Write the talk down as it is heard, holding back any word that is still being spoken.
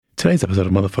Today's episode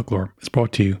of Motherfolklore is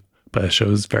brought to you by the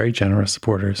show's very generous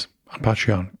supporters on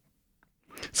Patreon.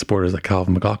 Supporters like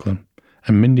Calvin McLaughlin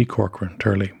and Mindy Corcoran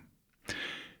Turley.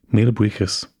 Mila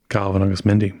Buichas, Calvin agus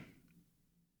Mindy.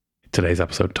 Today's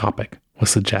episode topic was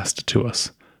suggested to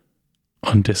us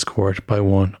on Discord by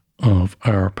one of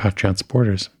our Patreon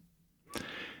supporters.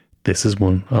 This is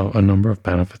one of a number of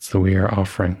benefits that we are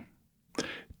offering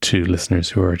to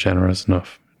listeners who are generous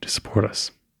enough to support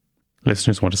us.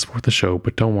 Listeners want to support the show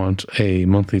but don't want a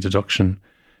monthly deduction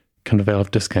can avail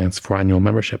of discounts for annual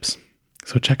memberships.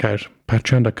 So check out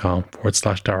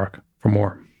patreon.com/Darach for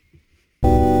more.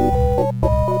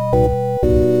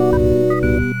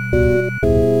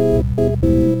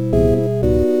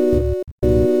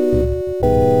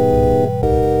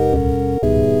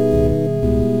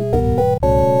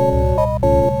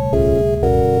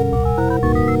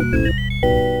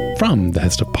 From the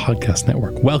Headstuff Podcast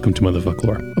Network, welcome to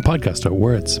Motherfolklore, a podcast about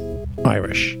words,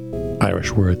 Irish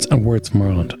words, and words from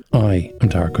Ireland. I am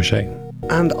Darach O'Shea.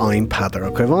 And I'm Peadar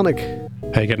O'Caivonig.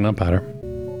 How you getting on, Peadar?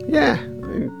 Yeah,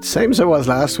 same as I was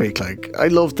last week. I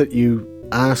love that you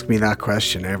ask me that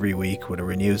question every week with a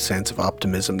renewed sense of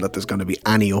optimism that there's going to be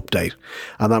any update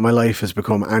and that my life has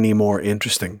become any more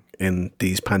interesting in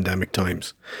these pandemic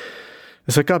times.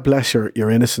 It's like, God bless your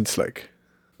innocence,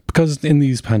 Because in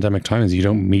these pandemic times, you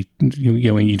don't meet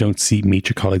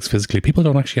your colleagues physically. People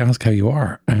don't actually ask how you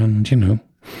are, and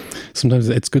sometimes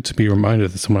it's good to be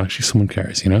reminded that someone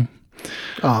cares.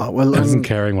 Oh well, isn't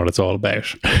caring what it's all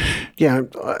about. Yeah,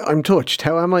 I'm touched.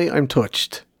 How am I? I'm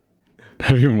touched.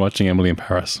 Have you been watching Emily in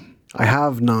Paris? I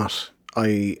have not.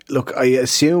 I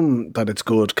assume that it's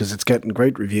good because it's getting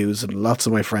great reviews and lots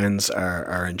of my friends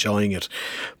are enjoying it,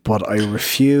 but I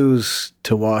refuse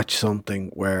to watch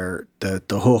something where the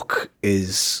hook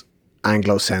is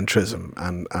Anglocentrism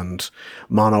and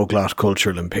monoglot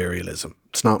cultural imperialism.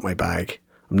 It's not my bag.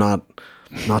 I'm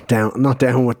not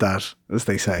down with that, as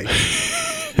they say.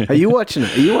 Are you watching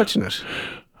it?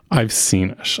 I've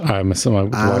seen it. My wife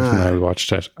and I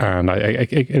watched it, and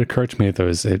it occurred to me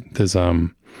that there's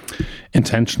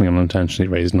intentionally and unintentionally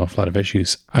raised an awful lot of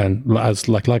issues. And as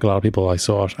like a lot of people, I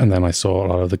saw it, and then I saw a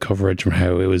lot of the coverage from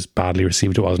how it was badly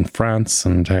received it was in France,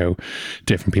 and how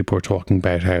different people were talking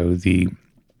about how the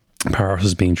Paris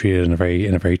was being treated in a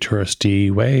very touristy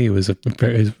way.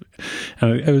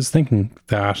 And I was thinking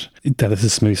that this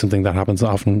is maybe something that happens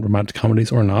often in romantic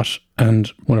comedies or not.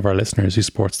 And one of our listeners who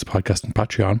supports the podcast on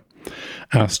Patreon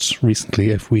asked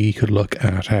recently if we could look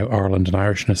at how Ireland and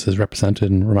Irishness is represented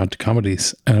in romantic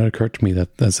comedies. And it occurred to me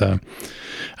that as a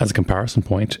comparison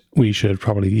point, we should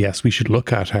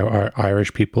look at how our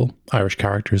Irish people, Irish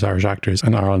characters, Irish actors,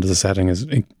 and Ireland as a setting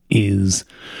is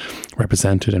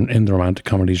represented in the romantic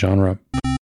comedy genre.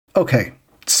 Okay,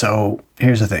 so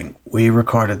here's the thing. We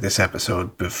recorded this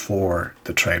episode before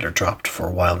the trailer dropped for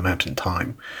Wild Mountain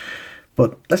Thyme.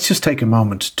 But let's just take a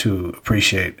moment to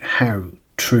appreciate how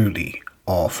truly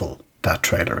awful that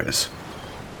trailer is.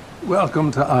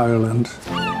 Welcome to Ireland.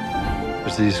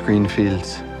 There's these green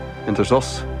fields, and there's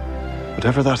us,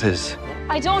 whatever that is.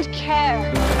 I don't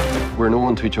care. We're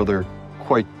known to each other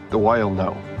quite a while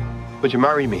now. Would you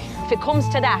marry me? If it comes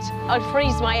to that, I'll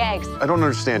freeze my eggs. I don't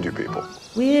understand you people.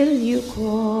 Will you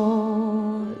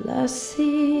call us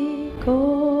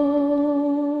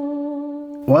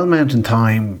Wild Mountain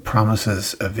Thyme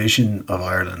promises a vision of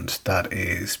Ireland that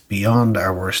is beyond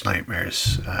our worst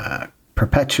nightmares,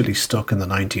 perpetually stuck in the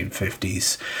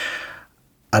 1950s,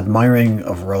 admiring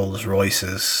of Rolls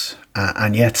Royces,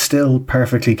 and yet still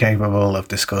perfectly capable of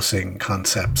discussing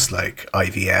concepts like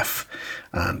IVF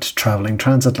and travelling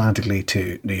transatlantically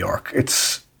to New York.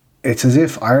 It's as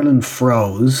if Ireland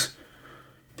froze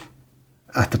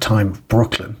at the time of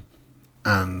Brooklyn,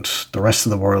 and the rest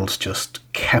of the world just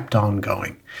kept on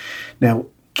going. Now,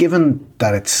 given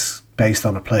that it's based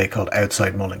on a play called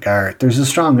Outside Mullingar, there's a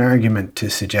strong argument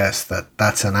to suggest that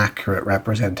that's an accurate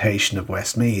representation of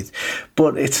Westmeath,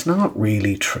 but it's not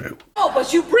really true. Oh,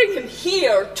 but you bring him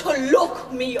here to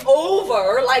look me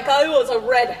over like I was a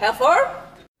red heifer?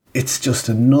 It's just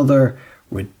another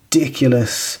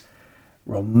ridiculous,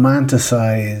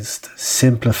 romanticised,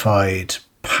 simplified,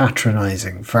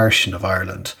 patronising version of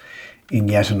Ireland in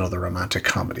yet another romantic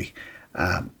comedy.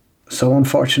 So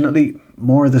unfortunately,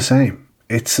 more of the same.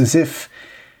 It's as if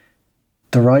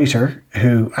the writer,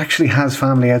 who actually has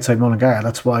family outside Mullingar,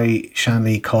 that's why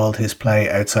Shanley called his play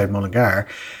Outside Mullingar,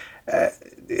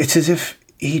 it's as if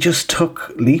he just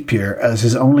took leap year as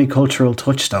his only cultural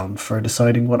touchstone for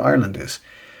deciding what Ireland is.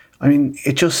 I mean,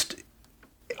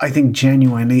 I think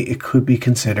genuinely it could be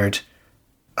considered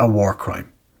a war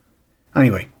crime.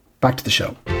 Anyway, back to the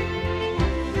show.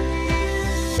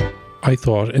 I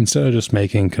thought instead of just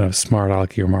making kind of smart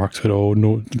alecky remarks with, oh,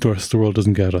 no, the rest of the world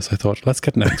doesn't get us, I thought, let's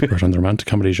get an expert on the romantic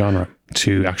comedy genre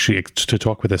to actually to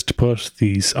talk with us, to put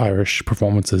these Irish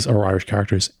performances or Irish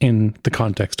characters in the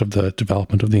context of the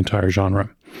development of the entire genre.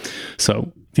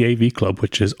 So the AV Club,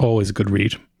 which is always a good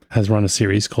read, has run a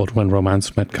series called When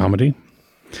Romance Met Comedy,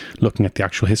 looking at the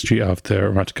actual history of the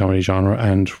romantic comedy genre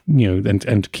and, you know,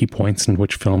 and key points in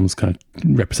which films kind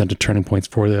of represented turning points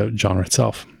for the genre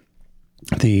itself.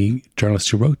 The journalist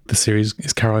who wrote the series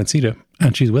is Caroline Sita,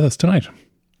 and she's with us tonight.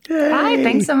 Yay. Hi,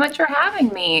 thanks so much for having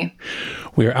me.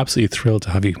 We are absolutely thrilled to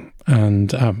have you,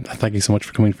 and thank you so much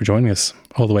for joining us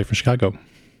all the way from Chicago.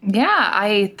 Yeah,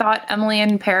 I thought Emily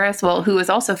in Paris, who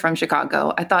is also from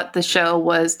Chicago, I thought the show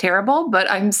was terrible, but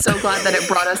I'm so glad that it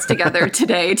brought us together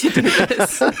today to do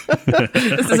this.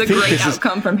 This is a great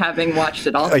outcome from having watched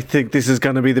it all. I think this is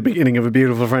going to be the beginning of a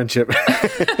beautiful friendship.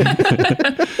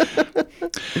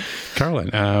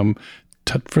 Caroline,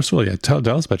 first of all,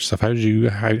 tell us about yourself. How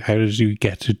did you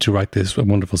get to write this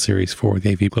wonderful series for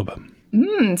the AV Club?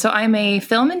 So I'm a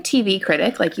film and TV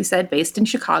critic, like you said, based in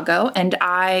Chicago, and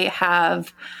I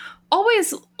have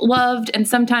always loved and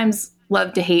sometimes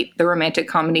loved to hate the romantic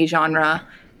comedy genre.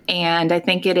 And I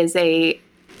think it's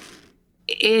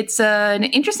an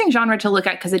interesting genre to look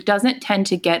at because it doesn't tend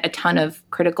to get a ton of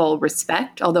critical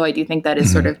respect, although I do think that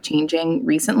is sort of changing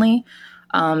recently.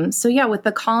 So yeah, with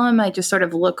the column, I just sort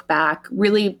of look back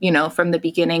really, from the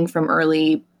beginning, from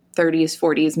early 30s,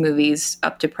 40s movies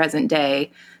up to present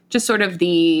day, just sort of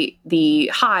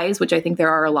the highs, which I think there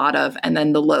are a lot of, and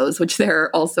then the lows, which there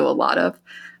are also a lot of.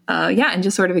 And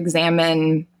just sort of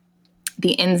examine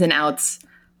the ins and outs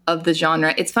of the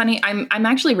genre. It's funny, I'm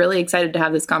actually really excited to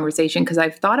have this conversation because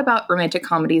I've thought about romantic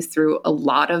comedies through a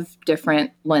lot of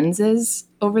different lenses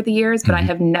over the years, but I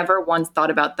have never once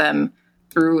thought about them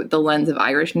through the lens of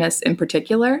Irishness in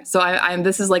particular. So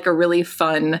this is like a really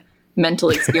fun mental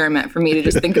experiment for me to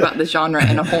just think about the genre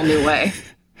in a whole new way.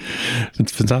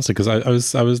 It's fantastic because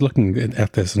I was looking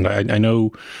at this, and I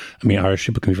know, Irish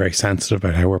people can be very sensitive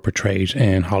about how we're portrayed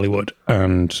in Hollywood,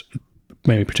 and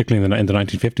maybe particularly in the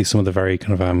 1950s, some of the very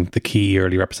kind of the key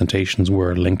early representations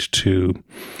were linked to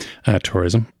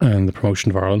tourism and the promotion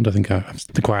of Ireland. I think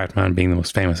The Quiet Man being the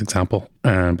most famous example,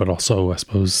 but also I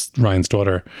suppose Ryan's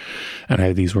Daughter, and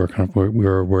how these were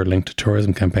were linked to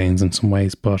tourism campaigns in some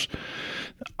ways. But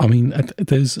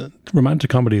there's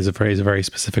romantic comedy is a very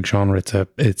specific genre.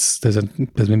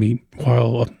 There's maybe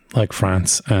while like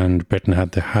France and Britain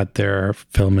had their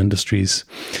film industries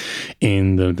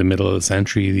in the middle of the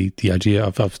century, the idea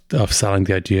of selling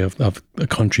the idea of a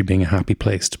country being a happy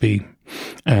place to be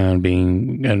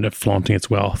and flaunting its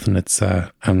wealth and its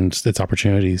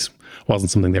opportunities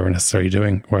wasn't something they were necessarily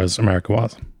doing, whereas America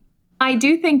was. I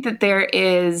do think that there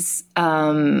is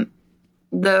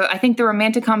I think the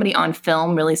romantic comedy on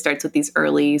film really starts with these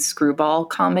early screwball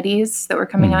comedies that were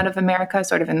coming out of America,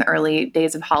 sort of in the early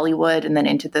days of Hollywood and then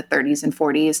into the 30s and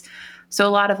 40s. So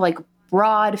a lot of like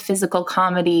broad physical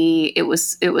comedy. It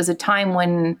was a time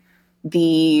when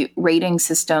the rating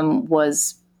system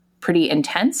was pretty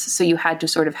intense. So you had to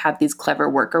sort of have these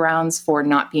clever workarounds for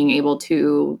not being able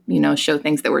to, show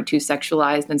things that were too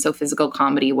sexualized. And so physical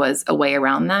comedy was a way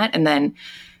around that. And then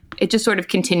it just sort of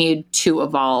continued to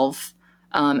evolve.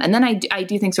 And then I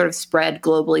do think sort of spread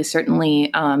globally, certainly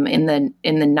in the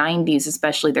 90s,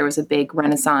 especially, there was a big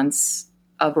renaissance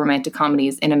of romantic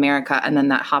comedies in America. And then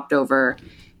that hopped over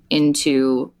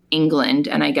into England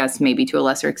and I guess maybe to a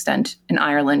lesser extent in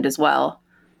Ireland as well.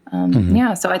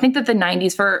 Yeah, so I think that the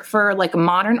 90s for like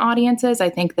modern audiences, I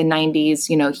think the 90s,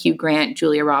 Hugh Grant,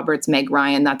 Julia Roberts, Meg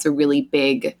Ryan, that's a really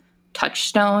big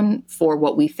touchstone for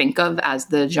what we think of as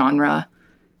the genre.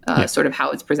 Sort of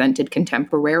how it's presented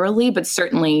contemporarily, but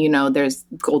certainly, there's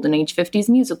Golden Age 50s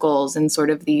musicals and sort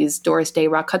of these Doris Day,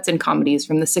 Rock Hudson comedies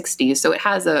from the 60s. So it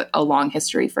has a long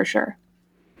history for sure.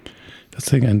 That's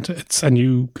the thing, and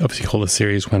you obviously call the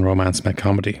series When Romance Met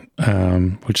Comedy,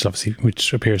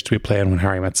 which appears to be a play on When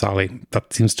Harry Met Sally.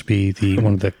 That seems to be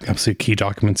one of the absolute key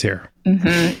documents here.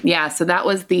 Mm-hmm. Yeah, so that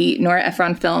was the Nora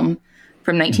Ephron film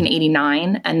from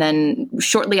 1989. And then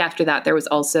shortly after that, there was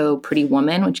also Pretty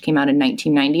Woman, which came out in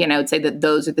 1990. And I would say that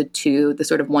those are the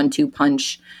sort of 1-2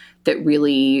 punch that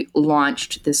really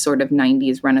launched this sort of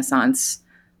 90s renaissance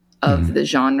of the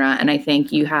genre. And I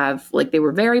think you have, it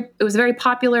was a very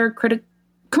popular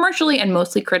commercially and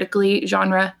mostly critically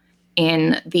genre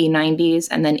in the 90s.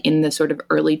 And then in the sort of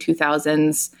early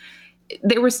 2000s,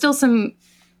 there were still some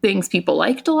things people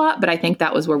liked a lot, but I think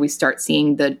that was where we start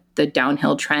seeing the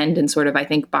downhill trend. And sort of, I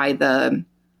think by the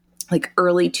like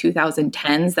early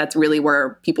 2010s, that's really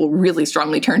where people really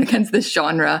strongly turn against this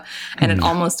genre. And it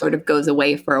almost sort of goes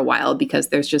away for a while because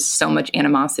there's just so much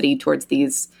animosity towards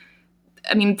these,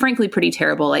 I mean, frankly, pretty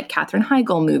terrible, like Katherine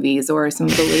Heigl movies or some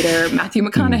of the later Matthew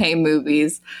McConaughey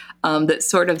movies that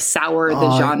sort of sour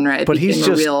the genre. It but he's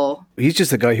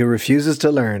just a guy who refuses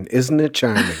to learn. Isn't it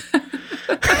charming?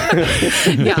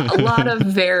 Yeah, a lot of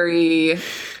very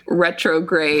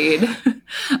retrograde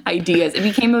ideas. It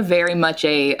became a very much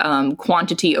a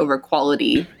quantity over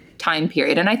quality time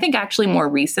period. And I think actually more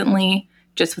recently,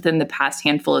 just within the past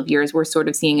handful of years, we're sort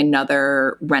of seeing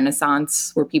another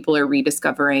renaissance where people are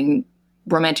rediscovering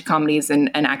romantic comedies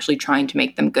and actually trying to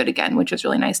make them good again, which is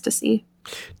really nice to see.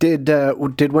 Did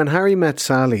When Harry Met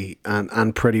Sally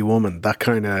and Pretty Woman, that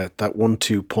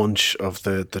 1-2 punch of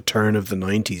the turn of the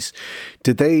 90s,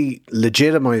 did they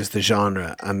legitimize the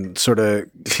genre and sort of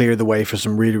clear the way for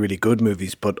some really, really good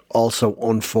movies, but also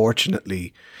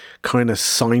unfortunately kind of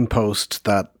signpost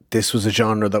that this was a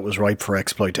genre that was ripe for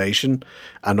exploitation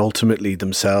and ultimately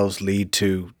themselves lead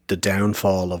to the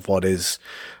downfall of what is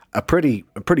a pretty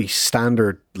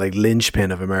standard like linchpin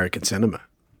of American cinema?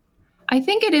 I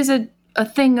think it is a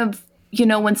thing of,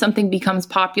 when something becomes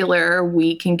popular,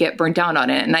 we can get burnt out on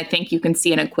it. And I think you can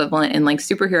see an equivalent in like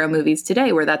superhero movies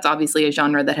today, where that's obviously a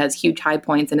genre that has huge high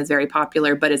points and is very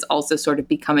popular, but is also sort of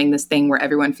becoming this thing where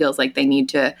everyone feels like they need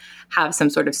to have some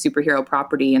sort of superhero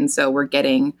property. And so we're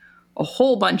getting a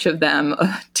whole bunch of them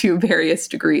to various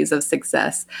degrees of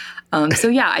success. So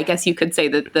yeah, I guess you could say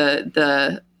that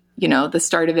the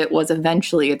start of it was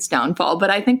eventually its downfall. But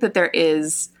I think that there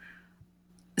is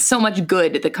so much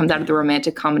good that comes out of the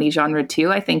romantic comedy genre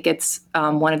too. I think it's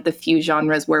one of the few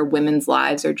genres where women's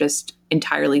lives are just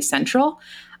entirely central,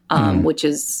 which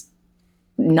is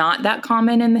not that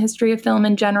common in the history of film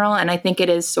in general. And I think it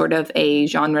is sort of a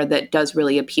genre that does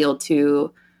really appeal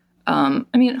to,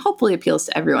 hopefully appeals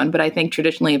to everyone, but I think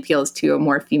traditionally appeals to a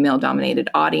more female-dominated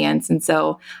audience. And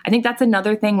so I think that's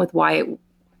another thing with why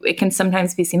it can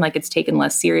sometimes be seen like it's taken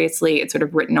less seriously. It's sort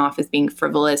of written off as being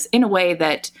frivolous in a way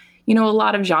that, a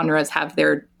lot of genres have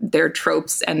their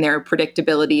tropes and their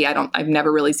predictability. I've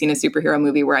never really seen a superhero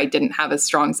movie where I didn't have a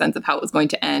strong sense of how it was going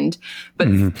to end. But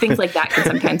things like that can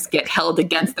sometimes get held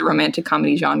against the romantic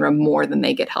comedy genre more than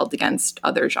they get held against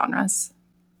other genres.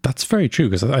 That's very true,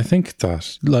 because I think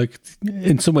that, like,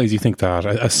 in some ways you think that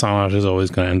a sonnet is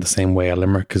always going to end the same way. A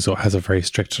limerick has a very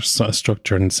strict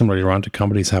structure, and similarly romantic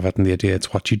comedies have it, and the idea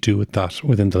it's what you do with that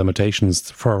within the limitations.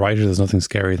 For a writer, there's nothing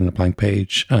scarier than a blank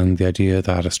page, and the idea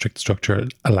that a strict structure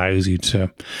allows you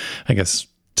to, I guess,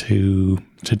 to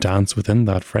dance within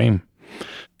that frame,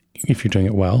 if you're doing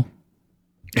it well.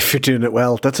 If you're doing it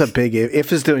well, that's a big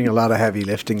if is doing a lot of heavy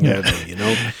lifting there,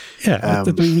 Yeah,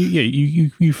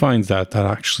 you find that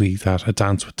actually that a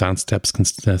dance with dance steps can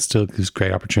still gives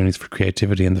great opportunities for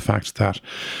creativity, and the fact that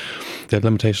the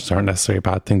limitations aren't necessarily a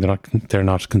bad thing. They're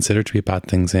not considered to be bad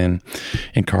things in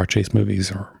car chase movies.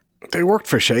 Or they worked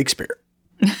for Shakespeare.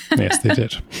 Yes, they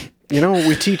did.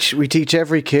 We teach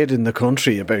every kid in the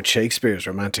country about Shakespeare's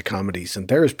romantic comedies, and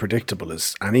they're as predictable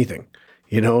as anything.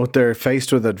 They're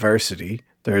faced with adversity.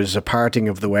 There's a parting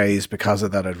of the ways because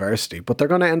of that adversity, but they're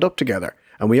going to end up together.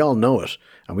 And we all know it.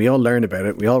 And we all learn about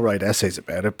it. We all write essays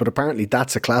about it. But apparently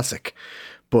that's a classic.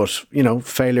 But,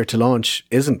 failure to launch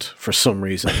isn't for some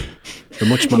reason. The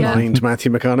much maligned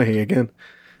Matthew McConaughey again.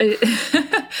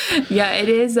 Yeah, it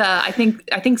is. I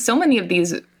think so many of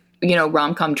these,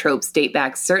 rom-com tropes date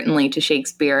back certainly to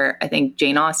Shakespeare. I think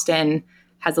Jane Austen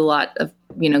has a lot of,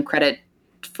 credit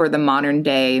for the modern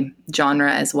day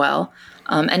genre as well.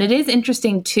 And it is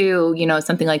interesting too,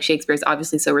 something like Shakespeare is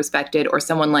obviously so respected, or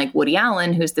someone like Woody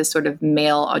Allen, who's this sort of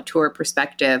male auteur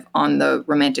perspective on the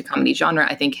romantic comedy genre.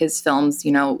 I think his films,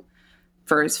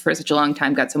 for such a long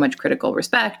time got so much critical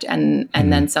respect, and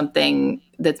then something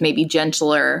that's maybe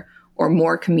gentler or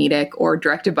more comedic or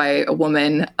directed by a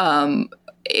woman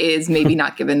is maybe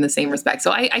not given the same respect.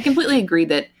 So I completely agree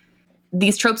that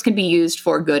these tropes can be used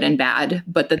for good and bad,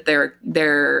 but that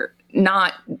they're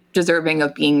not deserving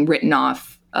of being written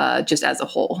off just as a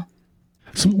whole.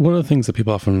 So one of the things that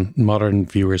people often, modern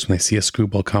viewers, when they see a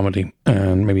screwball comedy,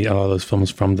 and maybe a lot of those films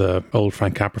from the old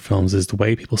Frank Capra films, is the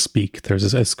way people speak.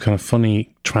 There's this kind of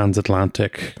funny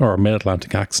transatlantic or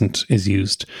mid-Atlantic accent is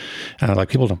used. Like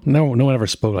people no one ever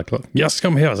spoke like, look, yes,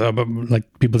 come here. So, but like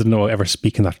people didn't know ever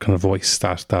speak in that kind of voice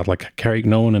that like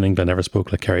no one in England ever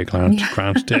spoke like Cary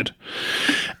Grant did.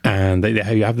 And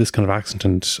you have this kind of accent.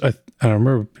 And I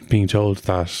remember being told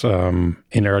that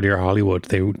in earlier Hollywood,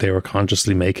 they were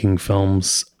consciously making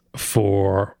films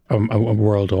for a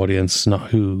world audience,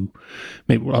 not who,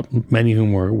 maybe many of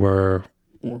whom were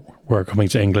were coming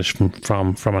to English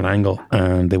from an angle,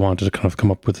 and they wanted to kind of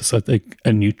come up with this,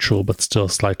 a neutral but still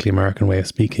slightly American way of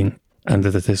speaking, and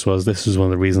that this was one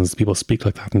of the reasons people speak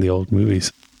like that in the old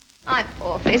movies. I'm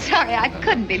awfully sorry. I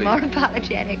couldn't be more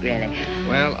apologetic, really.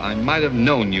 Well, I might have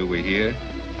known you were here.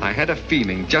 I had a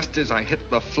feeling just as I hit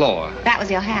the floor. That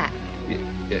was your hat.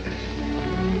 Yeah.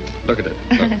 Look at it.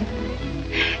 Look.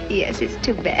 Yes, it's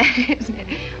too bad, isn't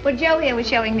it? Well, Joe here was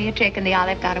showing me a trick and the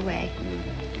olive got away.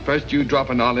 First you drop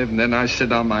an olive and then I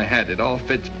sit on my hat. It all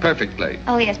fits perfectly.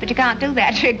 Oh, yes, but you can't do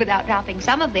that trick without dropping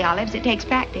some of the olives. It takes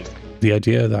practice. The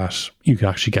idea that you could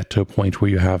actually get to a point where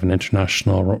you have an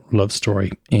international love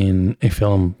story in a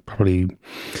film probably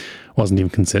wasn't even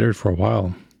considered for a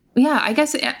while. Yeah, I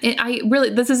guess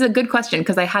this is a good question,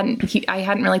 because I hadn't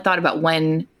really thought about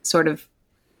when sort of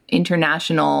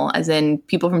international, as in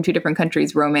people from two different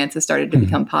countries, romances started to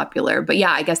become popular. But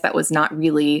yeah, I guess that was not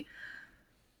really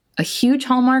a huge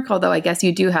hallmark, although I guess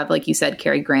you do have, like you said,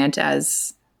 Cary Grant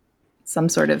as some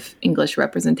sort of English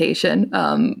representation.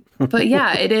 But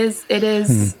yeah, it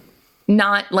is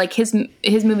not like his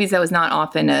movies. That was not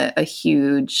often a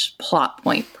huge plot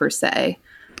point per se.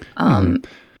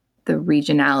 The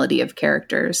regionality of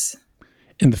characters.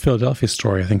 In the Philadelphia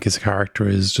story, I think his character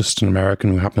is just an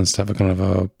American who happens to have a kind of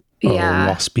a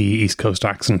waspy East Coast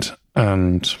accent,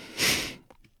 and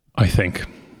I think,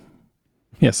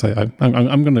 yes,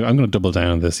 I'm going to double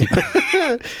down on this.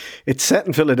 It's set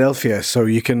in Philadelphia, so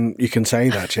you can say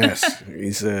that. Yes,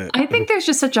 I think there's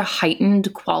just such a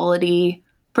heightened quality,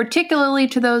 particularly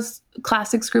to those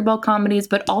classic screwball comedies,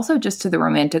 but also just to the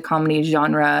romantic comedy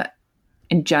genre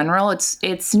in general.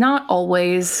 It's not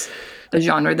always a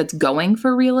genre that's going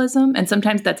for realism, and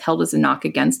sometimes that's held as a knock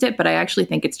against it, but I actually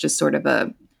think it's just sort of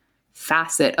a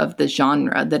facet of the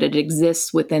genre, that it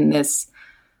exists within this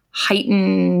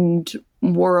heightened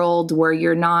world where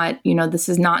you're not, this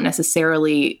is not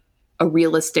necessarily a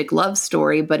realistic love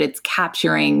story, but it's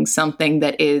capturing something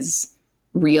that is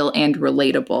real and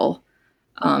relatable.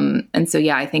 And so,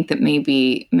 yeah, I think that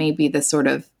maybe the sort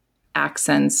of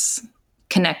accents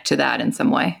connect to that in some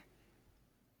way.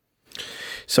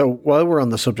 So while we're on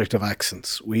the subject of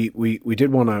accents, we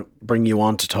did want to bring you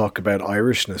on to talk about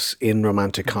Irishness in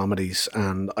romantic comedies.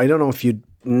 And I don't know if you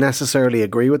necessarily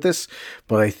agree with this,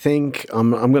 but I think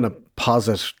I'm going to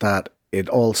posit that it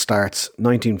all starts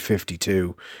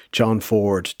 1952, John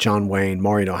Ford, John Wayne,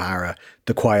 Maureen O'Hara,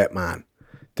 The Quiet Man.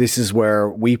 This is where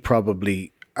we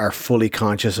probably are fully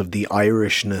conscious of the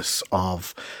Irishness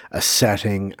of a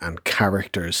setting and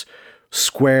characters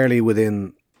squarely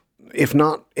within, if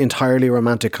not entirely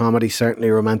romantic comedy, certainly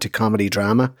romantic comedy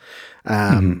drama.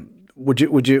 Would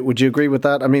you agree with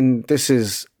that? I mean, this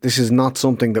is not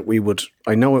something that we would.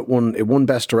 I know it won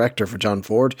Best Director for John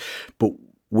Ford, but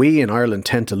we in Ireland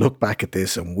tend to look back at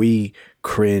this and we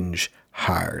cringe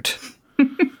hard.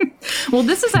 Well,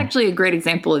 this is actually a great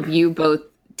example of you both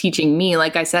teaching me.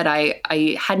 Like I said,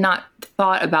 I had not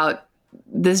thought about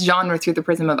this genre through the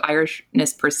prism of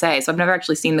Irishness per se. So I've never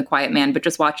actually seen The Quiet Man, but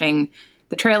just watching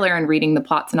the trailer and reading the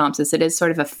plot synopsis, it is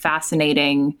sort of a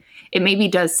fascinating, it maybe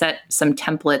does set some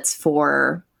templates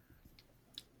for,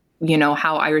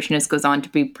 how Irishness goes on to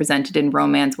be presented in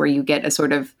romance, where you get a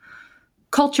sort of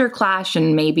culture clash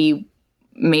and maybe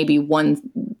one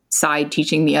side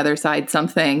teaching the other side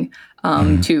something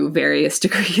to various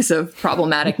degrees of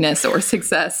problematicness or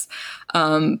success.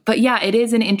 But yeah, it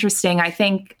is an interesting, I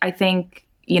think,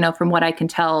 from what I can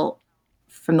tell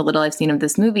from the little I've seen of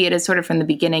this movie, it is sort of from the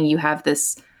beginning, you have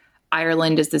this,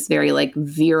 Ireland is this very like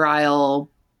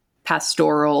virile,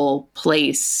 pastoral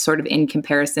place, sort of in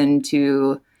comparison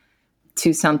to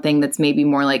something that's maybe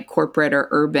more like corporate or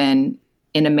urban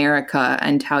in America,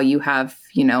 and how you have,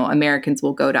 Americans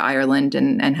will go to Ireland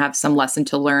and have some lesson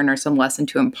to learn or some lesson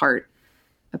to impart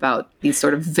about these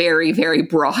sort of very, very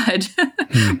broad,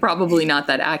 probably not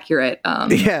that accurate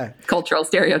cultural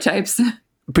stereotypes.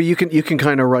 But you can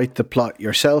kind of write the plot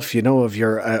yourself, of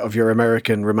your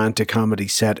American romantic comedy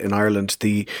set in Ireland.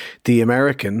 The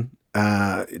American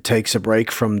takes a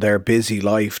break from their busy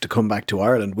life to come back to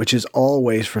Ireland, which is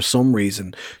always, for some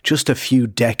reason, just a few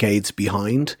decades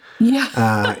behind.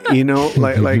 Yeah.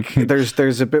 Like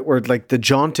there's a bit where like the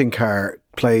jaunting car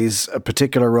plays a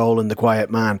particular role in The Quiet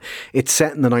Man. It's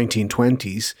set in the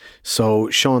 1920s, so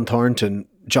Sean Thornton,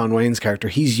 John Wayne's character,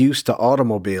 he's used to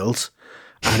automobiles.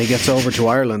 And he gets over to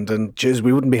Ireland and,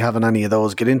 we wouldn't be having any of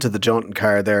those. Get into the jaunting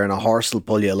car there and a horse will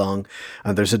pull you along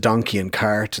and there's a donkey and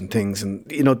cart and things. And,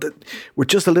 we're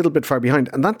just a little bit far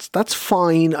behind. And that's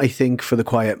fine, I think, for The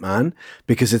Quiet Man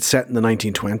because it's set in the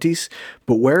 1920s.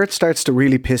 But where it starts to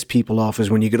really piss people off is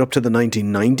when you get up to the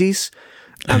 1990s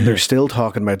and they're still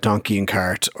talking about donkey and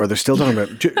cart, or they're still talking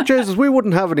about, Jesus, we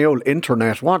wouldn't have any old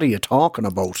internet. What are you talking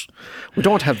about? We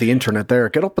don't have the internet there.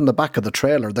 Get up in the back of the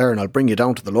trailer there and I'll bring you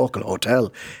down to the local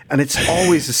hotel. And it's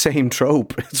always the same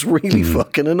trope. It's really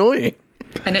fucking annoying.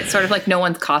 And it's sort of like no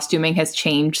one's costuming has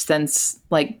changed since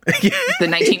like the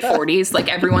 1940s. Like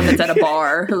everyone that's at a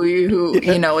bar who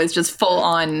you know is just full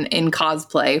on in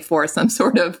cosplay for some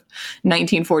sort of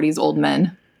 1940s old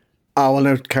men. Oh, well,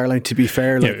 now, Caroline, to be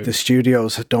fair, like the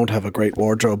studios don't have a great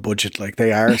wardrobe budget. Like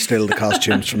they are still the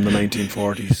costumes from the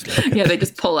 1940s. Like, yeah, they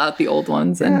just pull out the old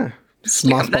ones and it's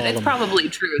probably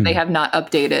true. They have not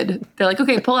updated. They're like,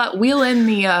 okay, wheel in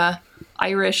the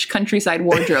Irish countryside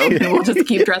wardrobe and we'll just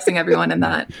keep dressing everyone in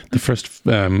that. The first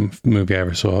movie I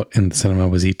ever saw in the cinema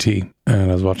was E.T.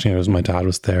 and I was watching it as my dad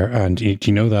was there, and do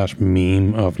you know that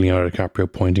meme of Leonardo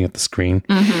DiCaprio pointing at the screen?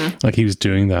 Mm-hmm. Like he was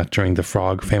doing that during the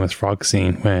famous frog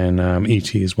scene when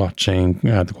E.T. is watching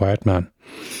The Quiet Man.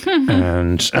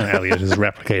 and Elliot is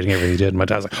replicating everything he did, and my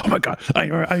dad's like, oh my God,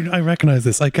 I recognize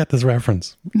this, I get this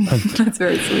reference. That's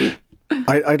very sweet.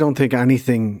 I don't think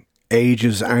anything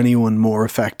ages anyone more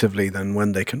effectively than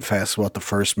when they confess what the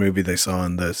first movie they saw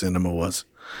in the cinema was.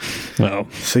 Well,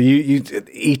 so you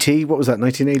E.T., what was that,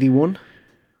 1981?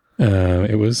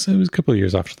 It was a couple of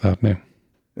years after that now.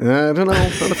 I don't know. I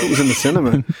don't know if it was in the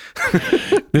cinema.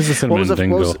 This is Cinema and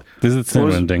Dingle. This is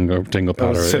Cinema and Dingle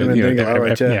Powder. Cinema and Dingle, all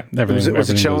right, yeah. Everything was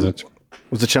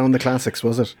it showing the classics,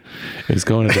 was it? It was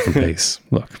going a different pace.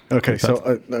 Look. Okay,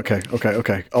 so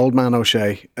okay. Old man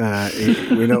O'Shea.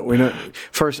 We know.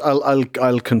 First,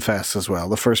 I'll confess as well.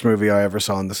 The first movie I ever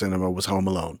saw in the cinema was Home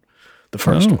Alone, the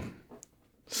first one.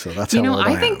 So that's how old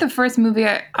I think the first movie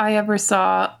I ever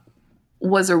saw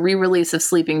was a re-release of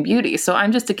Sleeping Beauty. So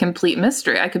I'm just a complete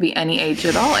mystery. I could be any age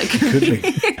at all. I could be.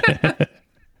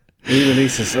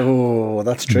 Re-releases. Oh,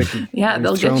 that's tricky. Yeah,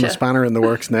 they'll get you. Throwing a spanner in the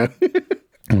works now.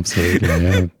 Absolutely,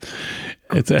 yeah.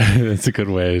 It's a good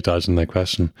way of dodging that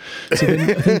question. So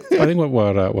I think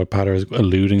what Patter is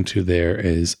alluding to there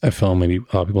is a film maybe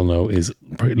a lot of people know is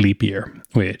Leap Year,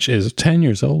 which is 10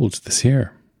 years old this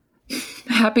year.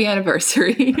 Happy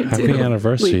anniversary. Happy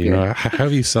anniversary. You know, how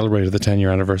have you celebrated the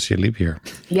 10-year anniversary of Leap Year?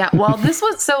 Yeah, well, this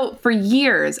was, so for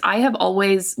years, I have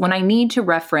always, when I need to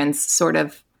reference sort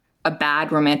of a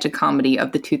bad romantic comedy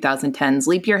of the 2010s,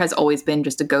 Leap Year has always been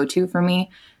just a go-to for me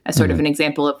as sort of an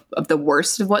example of the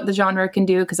worst of what the genre can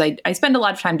do. Because I spend a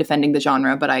lot of time defending the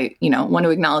genre, but I, want to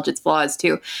acknowledge its flaws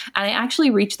too. And I actually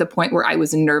reached the point where I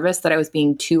was nervous that I was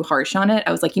being too harsh on it.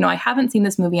 I was like, I haven't seen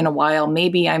this movie in a while.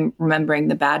 Maybe I'm remembering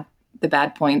the bad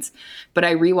points, but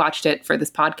I rewatched it for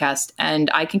this podcast and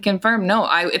I can confirm, no,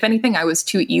 if anything, I was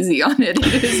too easy on it.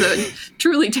 It is a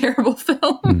truly terrible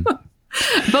film.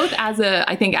 Both as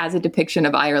a depiction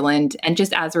of Ireland and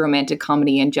just as a romantic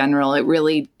comedy in general. It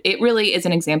really is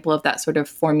an example of that sort of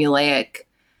formulaic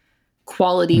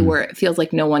quality where it feels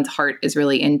like no one's heart is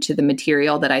really into the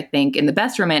material, that I think in the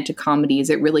best romantic comedies,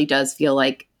 it really does feel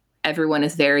like everyone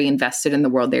is very invested in the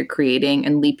world they're creating.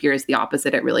 And Leap Year is the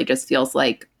opposite. It really just feels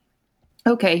like,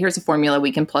 okay, here's a formula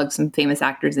we can plug some famous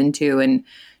actors into and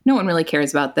no one really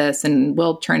cares about this and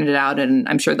we'll turn it out and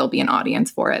I'm sure there'll be an audience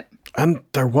for it. And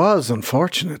there was,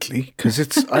 unfortunately, because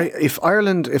if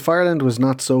Ireland was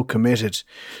not so committed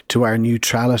to our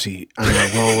neutrality and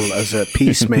our role as a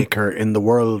peacemaker in the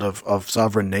world of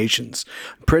sovereign nations,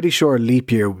 I'm pretty sure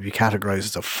Leap Year would be categorized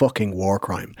as a fucking war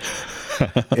crime.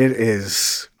 It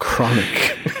is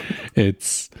chronic.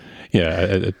 It's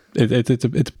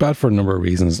bad for a number of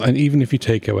reasons, and even if you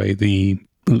take away the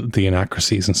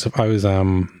inaccuracies and stuff, I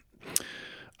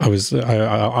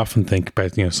often think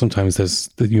about, sometimes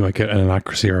you might get an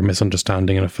inaccuracy or a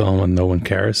misunderstanding in a film and no one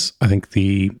cares. I think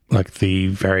the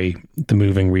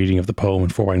moving reading of the poem in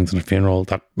Four Weddings and a Funeral,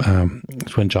 that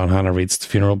when John Hannah reads The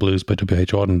Funeral Blues by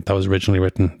W.H. Auden,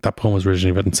 that poem was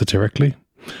originally written satirically,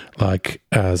 like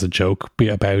as a joke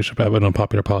about an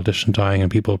unpopular politician dying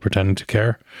and people pretending to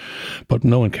care. But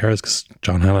no one cares because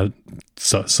John Hannah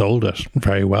sold it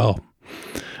very well.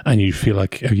 And you'd feel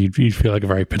like a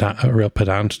real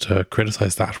pedant to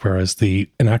criticize that, whereas the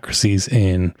inaccuracies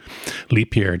in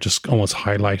Leap Year just almost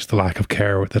highlight the lack of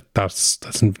care that's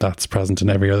present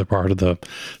in every other part of the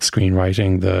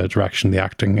screenwriting, the direction, the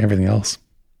acting, everything else.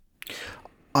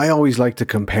 I always like to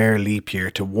compare Leap Year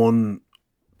to one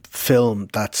film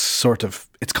that's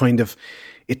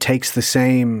it takes the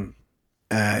same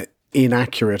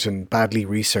inaccurate and badly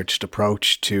researched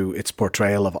approach to its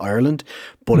portrayal of Ireland,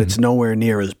 but it's nowhere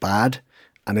near as bad.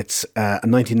 And it's a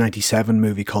 1997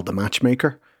 movie called The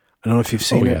Matchmaker. I don't know if you've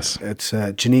seen it. Yes. It's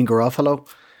Janine Garofalo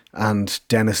and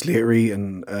Dennis Leary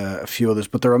and a few others.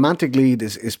 But the romantic lead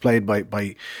is played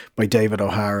by David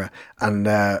O'Hara. And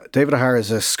David O'Hara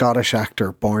is a Scottish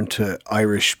actor born to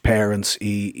Irish parents.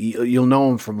 You'll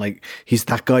know him from, like, he's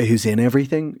that guy who's in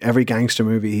everything. Every gangster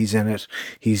movie, he's in it.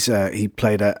 He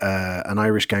played an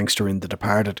Irish gangster in The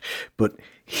Departed. But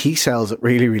he sells it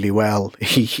really, really well.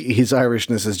 His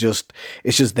Irishness is just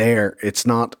there.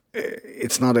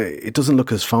 It doesn't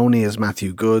look as phony as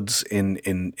Matthew Good's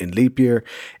in Leap Year.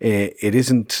 It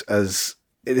isn't as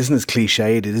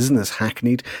cliched. It isn't as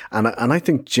hackneyed. And I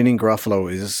think Janine Garofalo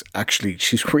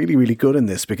she's really, really good in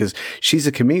this, because she's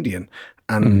a comedian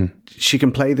and she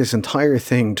can play this entire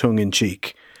thing tongue in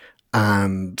cheek.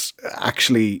 And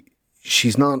actually,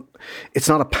 it's not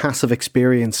a passive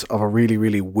experience of a really,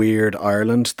 really weird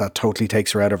Ireland that totally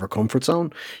takes her out of her comfort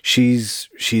zone. She's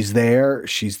there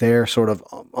sort of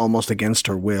almost against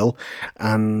her will.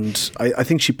 And I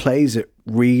think she plays it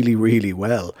really, really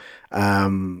well.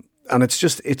 And it's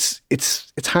just, it's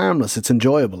harmless. It's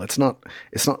enjoyable. It's not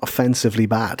offensively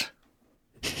bad.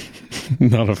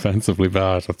 Not offensively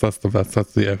bad. That's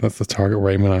the target we're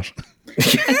aiming at.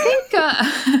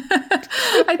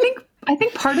 I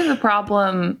think part of the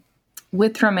problem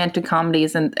with romantic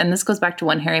comedies, and this goes back to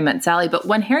When Harry Met Sally, but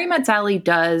When Harry Met Sally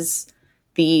does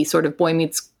the sort of boy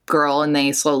meets girl and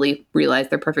they slowly realize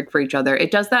they're perfect for each other, it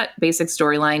does that basic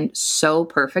storyline so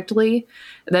perfectly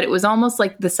that it was almost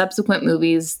like the subsequent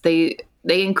movies, they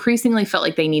increasingly felt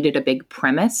like they needed a big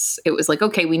premise. It was like,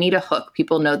 okay, we need a hook.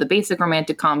 People know the basic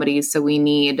romantic comedies, so we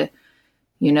need,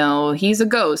 he's a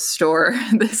ghost, or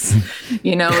this,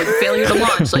 failure to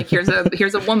launch. Like, here's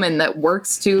a woman that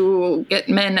works to get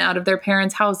men out of their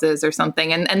parents' houses or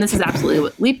something. And this is absolutely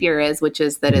what Leap Year is, which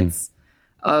is that it's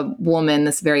a woman,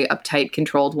 this very uptight,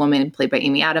 controlled woman played by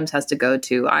Amy Adams, has to go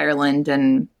to Ireland,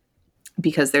 and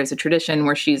because there's a tradition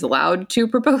where she's allowed to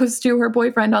propose to her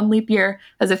boyfriend on Leap Year,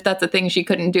 as if that's a thing she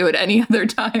couldn't do at any other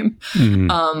time.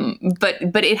 But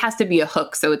it has to be a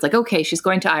hook. So it's like, okay, she's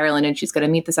going to Ireland and she's going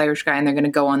to meet this Irish guy and they're going to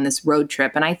go on this road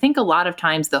trip. And I think a lot of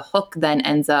times the hook then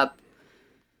ends up,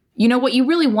 what you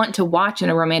really want to watch in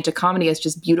a romantic comedy is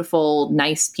just beautiful,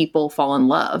 nice people fall in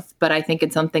love. But I think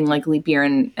it's something like Leap Year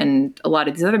and a lot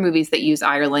of these other movies that use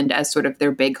Ireland as sort of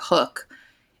their big hook.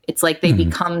 It's like they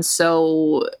become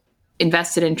so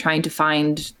invested in trying to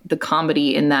find the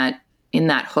comedy in that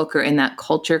hook or in that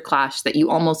culture clash that you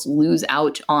almost lose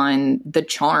out on the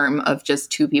charm of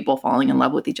just two people falling in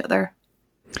love with each other.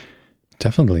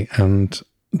 Definitely. And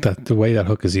that the way that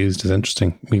hook is used is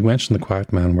interesting. We mentioned The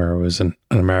Quiet Man, where it was an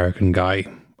American guy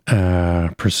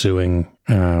pursuing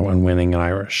and winning an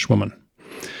Irish woman.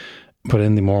 But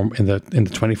in the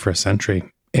 21st century,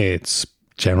 it's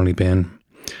generally been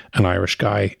an Irish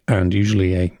guy and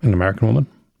usually an American woman,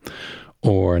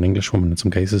 or an English woman in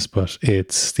some cases, but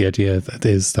it's the idea that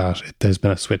there's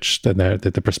been a switch, that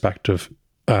the perspective,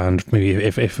 and maybe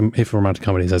if romantic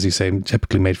comedies, as you say,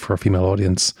 typically made for a female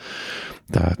audience,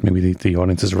 that maybe the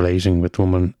audience is relating with the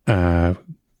woman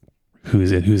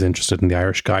who's interested in the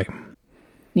Irish guy.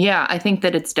 Yeah, I think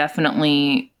that it's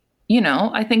definitely,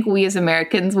 I think we as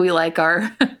Americans, we like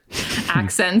our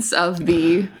accents of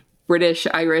the British,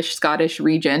 Irish, Scottish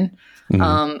region.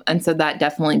 And so that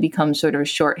definitely becomes sort of a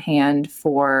shorthand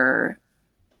for,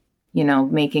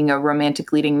 making a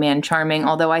romantic leading man charming.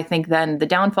 Although I think then the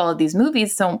downfall of these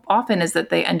movies so often is that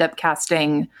they end up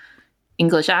casting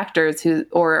English actors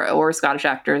or Scottish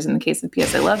actors, in the case of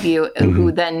P.S. I Love You,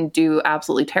 who then do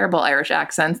absolutely terrible Irish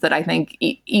accents that I think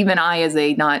even I, as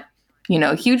a not,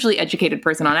 hugely educated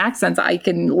person on accents, I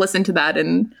can listen to that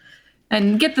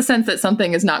and get the sense that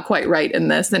something is not quite right in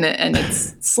this. And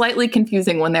it's slightly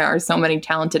confusing when there are so many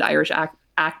talented Irish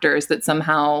actors that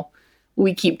somehow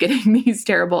we keep getting these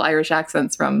terrible Irish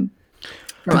accents from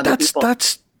other people.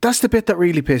 That's the bit that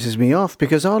really pisses me off,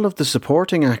 because all of the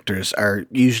supporting actors are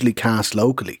usually cast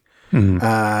locally.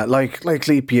 Like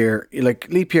Leap Year. Like,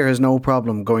 Leap Year has no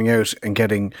problem going out and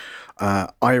getting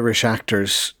Irish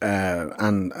actors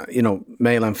and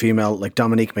male and female, like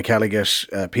Dominique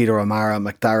McElligott, Peter O'Mara,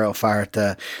 McDara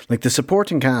O'Farta. Like, the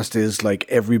supporting cast is like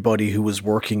everybody who was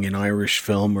working in Irish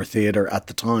film or theatre at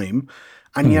the time,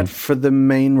 and yet for the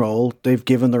main role they've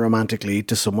given the romantic lead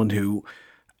to someone who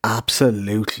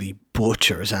absolutely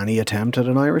butchers any attempt at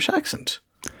an Irish accent.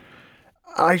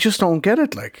 I just don't get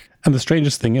it. And the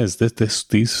strangest thing is that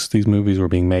these movies were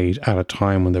being made at a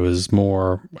time when there was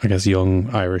more, I guess, young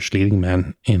Irish leading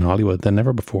men in Hollywood than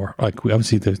ever before. Like,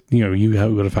 obviously, you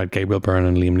would have had Gabriel Byrne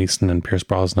and Liam Neeson and Pierce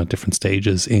Brosnan at different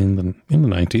stages in the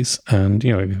 90s, and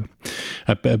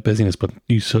a busyness. But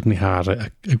you suddenly had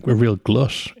a real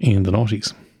glut in the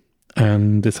noughties.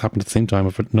 and this happened at the same time,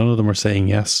 but none of them were saying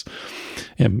yes.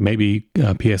 Yeah, maybe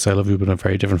P.S. I Love You would have been a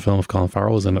very different film if Colin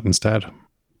Farrell was in it instead.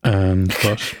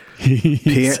 But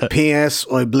P.S.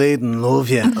 I bleed and love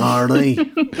you, alright.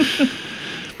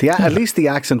 At least the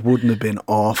accent wouldn't have been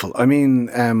awful. I mean,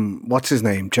 what's his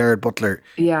name? Gerard Butler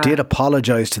did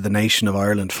apologise to the nation of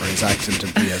Ireland for his accent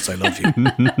in P.S. I Love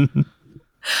You.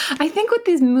 I think with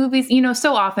these movies,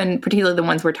 so often, particularly the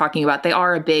ones we're talking about, they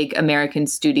are a big American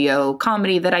studio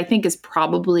comedy that I think is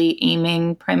probably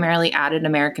aiming primarily at an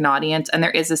American audience. And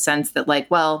there is a sense that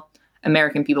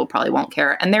American people probably won't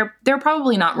care. And they're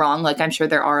probably not wrong. I'm sure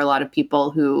there are a lot of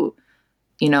people who,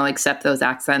 accept those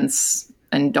accents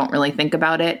and don't really think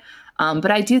about it. But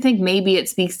I do think maybe it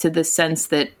speaks to the sense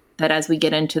that as we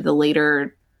get into the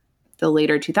later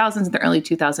 2000s and the early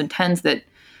 2010s, that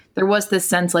there was this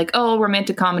sense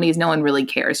romantic comedies, no one really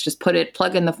cares. Just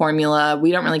plug in the formula.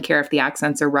 We don't really care if the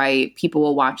accents are right. People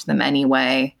will watch them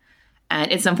anyway. And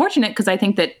it's unfortunate because I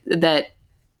think that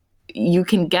you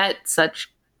can get such,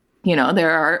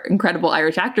 there are incredible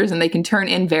Irish actors and they can turn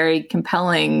in very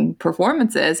compelling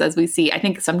performances, as we see, I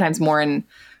think sometimes more in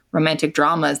romantic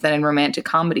dramas than in romantic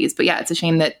comedies. But yeah, it's a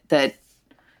shame that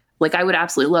I would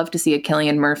absolutely love to see a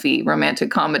Cillian Murphy romantic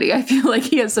comedy. I feel like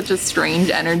he has such a strange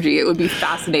energy. It would be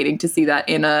fascinating to see that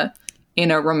in a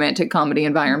romantic comedy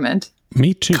environment.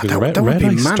 Me too, because Red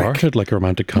Eye started like a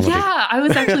romantic comedy. Yeah, I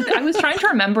was trying to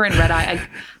remember in Red Eye.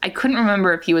 I couldn't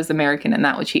remember if he was American in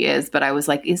that, which he is, but I was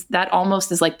like, is that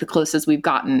almost as the closest we've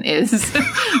gotten is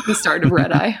the start of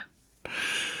Red Eye.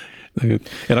 It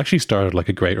actually started like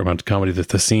a great romantic comedy.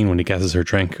 The scene when he guesses her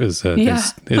drink is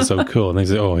so cool. And they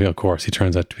say, oh yeah, of course, he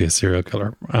turns out to be a serial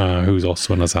killer who's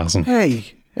also an assassin.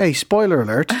 Hey, spoiler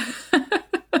alert.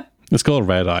 It's called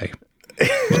Red Eye.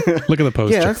 Look at the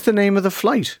poster. Yeah, that's the name of the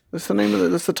flight. That's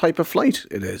the type of flight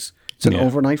it is. It's an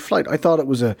overnight flight. I thought it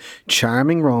was a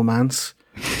charming romance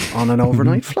on an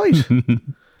overnight flight.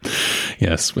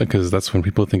 Yes, because that's when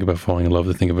people think about falling in love,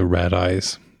 they think about red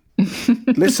eyes.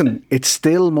 Listen, it's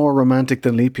still more romantic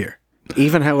than Leap Year.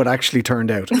 Even how it actually turned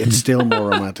out, it's still more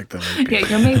romantic than Leap Year. Yeah,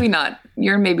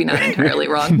 you're maybe not entirely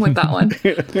wrong with that one.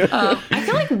 I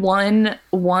feel like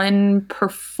one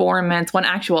performance, one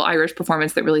actual Irish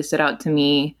performance that really stood out to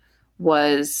me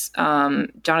was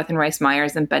Jonathan Rhys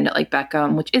Meyers in Bend It Like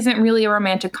Beckham, which isn't really a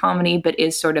romantic comedy, but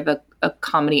is sort of a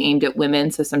comedy aimed at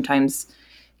women. So sometimes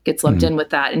gets lumped in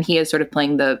with that. And he is sort of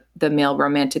playing the male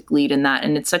romantic lead in that.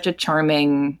 And it's such a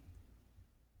charming,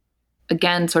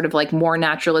 again, sort of more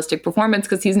naturalistic performance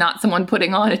because he's not someone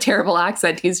putting on a terrible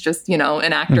accent. He's just, an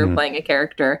actor playing a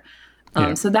character.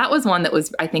 So that was one that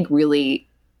was, I think, really,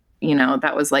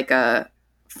 that was like a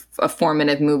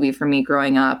formative movie for me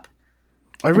growing up.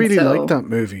 I really liked that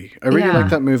movie.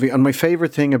 Liked that movie. And my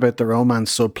favorite thing about the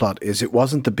romance subplot is it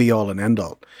wasn't the be all and end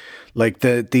all. Like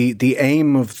the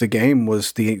aim of the game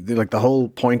was the whole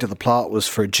point of the plot was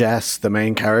for Jess, the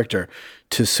main character,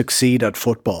 to succeed at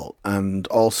football and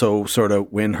also sort of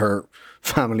win her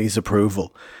family's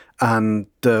approval. And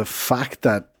the fact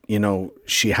that,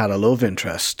 she had a love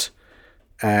interest,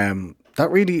 that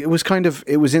really, it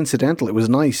was incidental. It was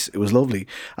nice. It was lovely.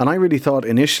 And I really thought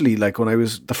initially, when I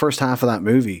was the first half of that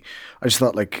movie, I just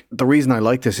thought the reason I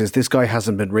like this guy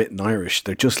hasn't been written Irish.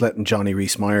 They're just letting Johnny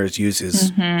Rhys Meyers use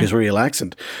his real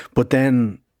accent. But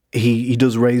then he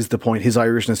does raise the point. His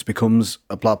Irishness becomes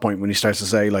a plot point when he starts to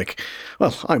say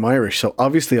well, I'm Irish, so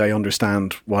obviously I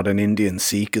understand what an Indian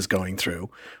Sikh is going through,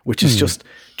 which is just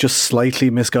slightly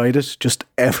misguided, just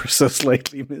ever so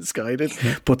slightly misguided,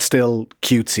 but still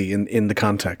cutesy in the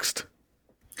context.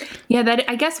 Yeah, that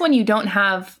I guess when you don't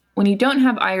have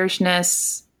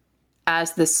Irishness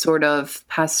as this sort of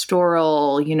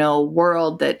pastoral,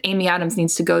 world that Amy Adams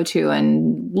needs to go to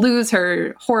and lose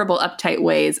her horrible uptight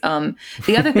ways.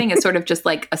 The other thing is sort of just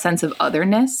a sense of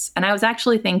otherness. And I was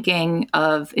actually thinking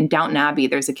of in Downton Abbey,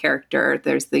 there's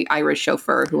the Irish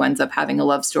chauffeur who ends up having a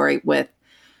love story with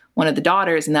one of the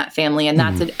daughters in that family. And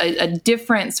that's a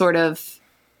different sort of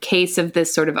case of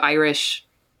this sort of Irish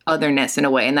otherness in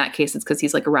a way. In that case, it's because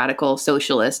he's a radical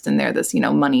socialist and they're this,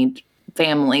 moneyed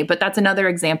family. But that's another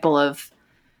example of,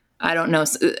 I don't know,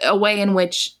 a way in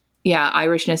which,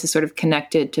 Irishness is sort of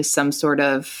connected to some sort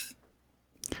of...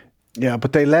 Yeah,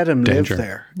 but they let him live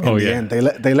there. In the end. They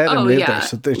let him live there.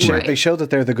 So they show that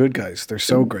they're the good guys. They're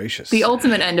so gracious. The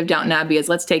ultimate end of Downton Abbey is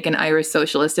let's take an Irish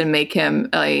socialist and make him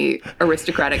a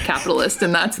aristocratic capitalist.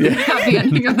 And that's the happy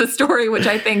ending of the story, which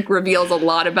I think reveals a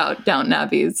lot about Downton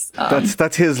Abbey's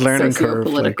that's his learning curve.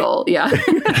 Political,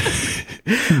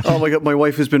 Oh my God, my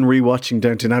wife has been rewatching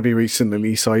Downton Abbey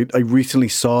recently. So I recently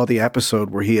saw the episode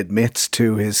where he admits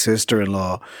to his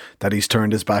sister-in-law that he's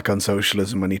turned his back on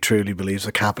socialism and he truly believes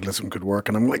that capitalism Jackson could work.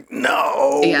 And I'm like,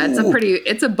 no. Yeah,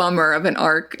 it's a bummer of an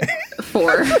arc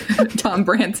for Tom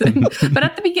Branson. But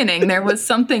at the beginning, there was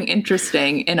something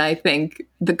interesting. And I think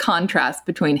the contrast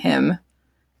between him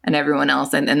and everyone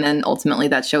else. And then ultimately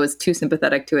that show is too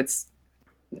sympathetic to its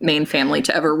main family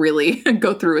to ever really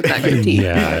go through with that critique.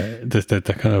 Yeah,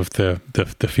 the kind of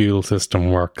the fuel system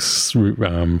works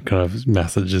kind of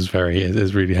message is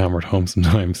really hammered home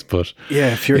sometimes. But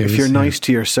yeah, if you're nice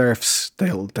to your serfs,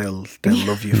 they'll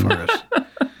love you for it.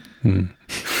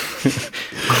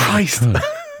 Christ,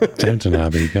 Downton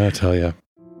Abbey, gotta tell you.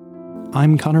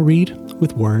 I'm Connor Reid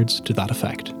with words to that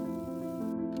effect.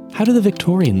 How did the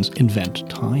Victorians invent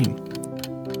time?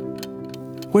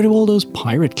 Where do all those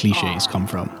pirate cliches come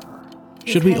from?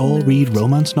 Should we all read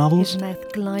romance novels? His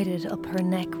mouth glided up her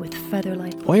neck with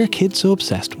feather-like. Why are kids so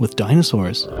obsessed with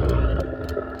dinosaurs?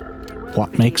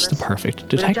 What makes the perfect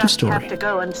detective story? We'll just have to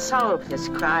go and solve this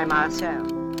crime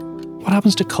ourselves. What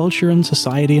happens to culture and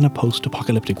society in a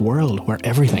post-apocalyptic world where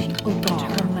everything Opened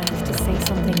her mouth to say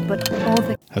something, but all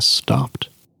the has stopped?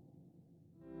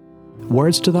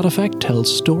 Words to that effect tells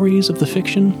stories of the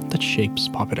fiction that shapes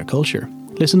popular culture.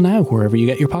 Listen now wherever you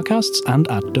get your podcasts and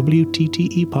at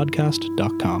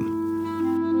wttepodcast.com.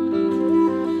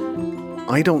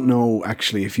 I don't know,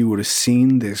 actually, if you would have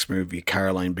seen this movie,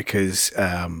 Caroline, because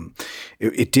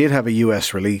it did have a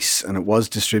US release and it was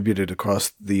distributed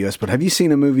across the US. But have you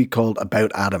seen a movie called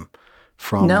About Adam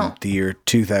from the year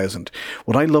 2000?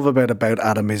 What I love about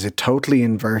Adam is it totally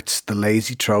inverts the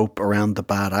lazy trope around the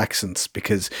bad accents,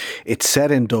 because it's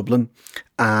set in Dublin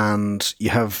and you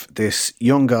have this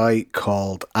young guy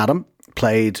called Adam,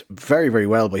 played very, very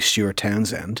well by Stuart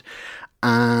Townsend.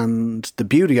 And the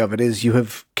beauty of it is you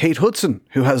have Kate Hudson,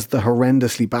 who has the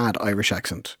horrendously bad Irish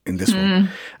accent in this one.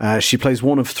 She plays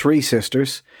one of three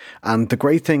sisters. And the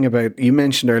great thing about, you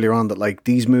mentioned earlier on that like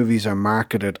these movies are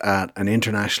marketed at an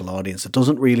international audience that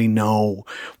doesn't really know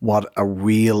what a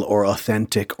real or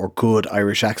authentic or good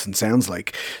Irish accent sounds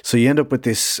like. So you end up with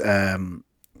this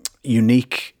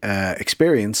unique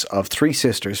experience of three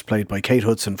sisters played by Kate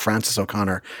Hudson, Frances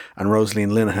O'Connor and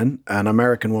Rosaline Linehan, an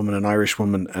American woman, an Irish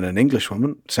woman and an English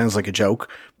woman. Sounds like a joke,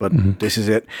 but this is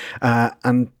it.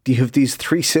 And you have these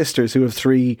three sisters who have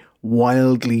three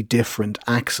wildly different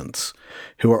accents,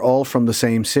 who are all from the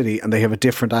same city, and they have a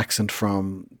different accent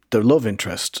from their love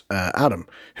interest, Adam,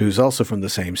 who's also from the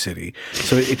same city.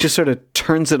 So it just sort of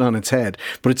turns it on its head.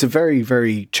 But it's a very,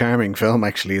 very charming film,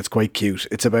 actually. It's quite cute.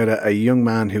 It's about a young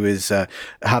man who is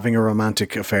having a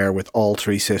romantic affair with all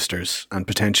three sisters and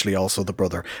potentially also the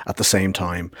brother at the same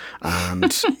time.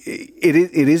 And it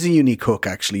is a unique hook,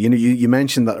 actually. You know, you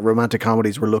mentioned that romantic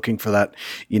comedies were looking for that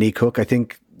unique hook. I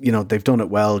think, you know, they've done it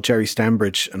well. Jerry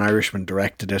Stembridge, an Irishman,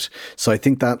 directed it. So I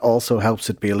think that also helps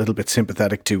it be a little bit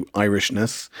sympathetic to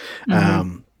Irishness.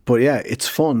 But yeah, it's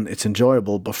fun. It's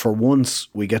enjoyable. But for once,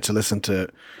 we get to listen to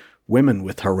women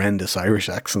with horrendous Irish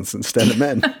accents instead of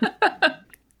men.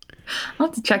 I'll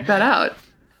have to check that out.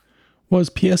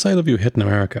 Was P.S. I Love You a hit in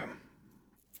America?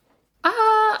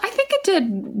 I think it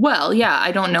did well. Yeah,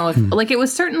 I don't know if like it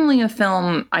was certainly a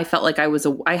film. I felt like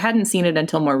I hadn't seen it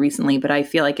until more recently, but I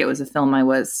feel like it was a film I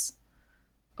was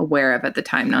aware of at the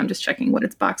time. Now I'm just checking what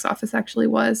its box office actually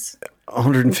was.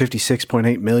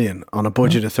 156.8 million on a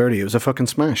budget of 30. It was a fucking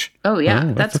smash. Oh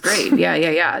yeah, that's great. Yeah.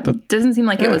 It doesn't seem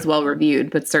like it was well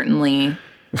reviewed, but certainly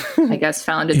I guess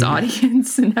found its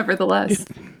audience nevertheless.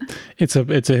 It's a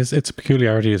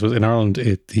peculiarity. It was in Ireland.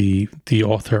 The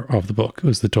author of the book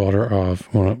was the daughter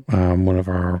of one of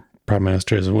our prime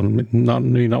ministers. Not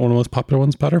one of the most popular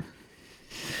ones, Peter.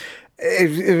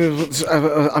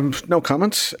 I'm no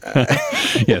comment.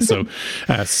 Yeah, so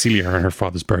Cecilia Ahern, her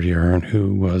father's Bertie Ahern,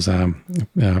 who was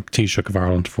Taoiseach of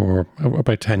Ireland for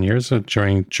about 10 years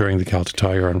during the Celtic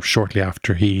Tiger, and shortly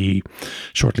after he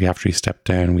stepped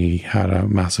down, we had a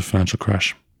massive financial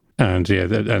crash. And yeah,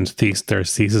 there's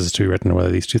theses to be written on whether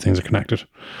these two things are connected.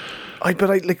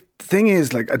 The thing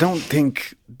is, I don't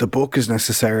think the book is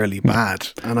necessarily bad,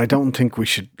 and I don't think we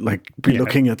should be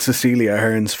looking at Cecilia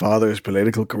Ahern's father's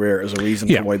political career as a reason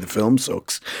for why the film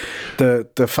sucks.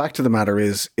 The fact of the matter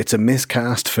is, it's a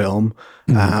miscast film,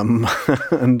 and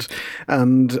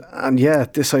yeah,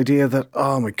 this idea that,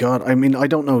 oh my god, I mean, I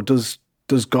don't know, does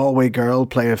Galway Girl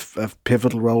play a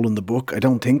pivotal role in the book? I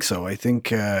don't think so. I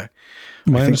think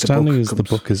my understanding is the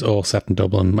book is all set in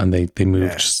Dublin, and they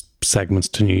moved segments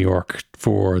to New York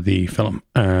for the film,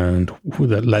 and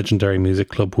the legendary music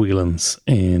club Whelan's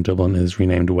in Dublin is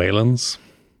renamed Waylands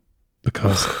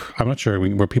because I'm not sure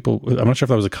if that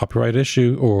was a copyright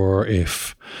issue or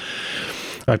if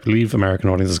I believe American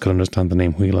audiences could understand the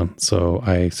name Whelan, so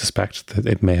I suspect that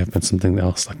it may have been something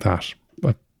else like that.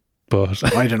 But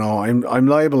But I don't know. I'm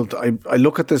liable. I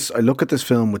look at this. I look at this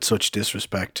film with such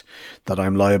disrespect that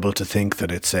I'm liable to think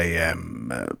that it's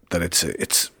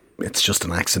it's just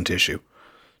an accent issue.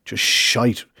 Just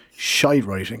shite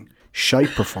writing,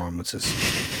 shite performances.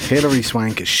 Hilary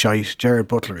Swank is shite. Gerard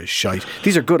Butler is shite.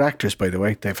 These are good actors, by the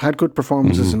way. They've had good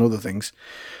performances and other things.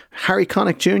 Harry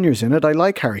Connick Jr.'s in it. I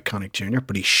like Harry Connick Jr.,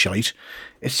 but he's shite.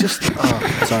 It's just,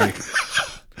 sorry.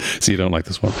 So you don't like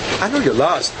this one? I know you're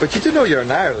lost, but you do know you're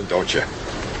in Ireland, don't you?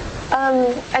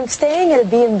 I'm staying at a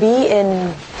B&B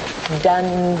in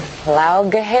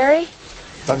Dunlaugahary.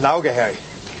 Dunlaugahary?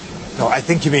 No, I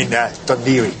think you mean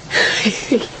Dunleary.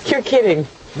 You're kidding.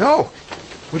 No.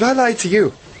 Would I lie to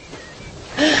you?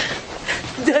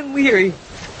 Dunleary.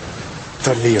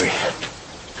 Dunleary.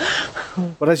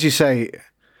 But as you say,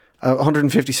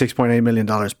 $156.8 million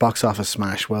box office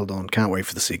smash. Well done. Can't wait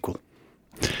for the sequel.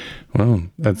 Well,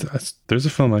 there's a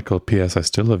film called P.S. I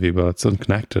Still Love You, but it's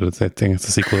unconnected. I think it's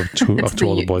a sequel to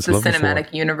All the Boys I Loved Before. It's the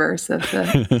cinematic universe of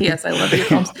the P.S. I Love You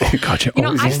films. Oh, God,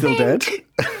 is he still dead?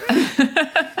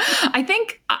 I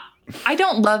think I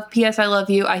don't love P.S. I Love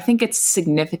You. I think it's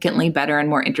significantly better and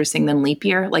more interesting than Leap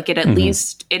Year. Like it at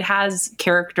least, it has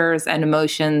characters and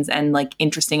emotions and like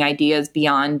interesting ideas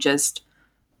beyond just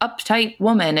uptight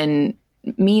woman and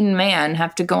mean man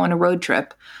have to go on a road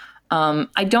trip.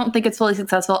 I don't think it's fully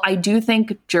successful. I do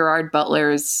think Gerard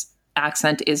Butler's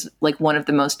accent is like one of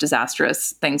the most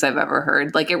disastrous things I've ever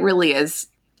heard. Like it really is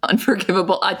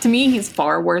unforgivable. To me, he's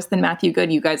far worse than Matthew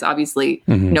Good. You guys obviously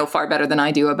know far better than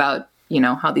I do about,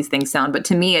 how these things sound. But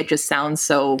to me, it just sounds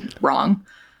so wrong.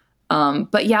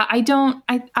 But yeah, I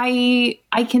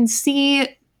can see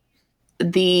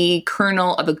the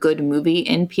kernel of a good movie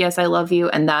in P.S. I Love You.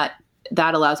 And that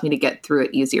allows me to get through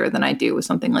it easier than I do with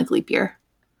something like Leap Year.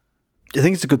 I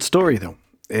think it's a good story, though.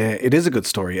 It is a good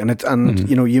story, and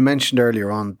you mentioned earlier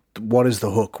on, what is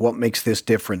the hook? What makes this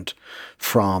different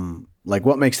from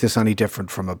what makes this any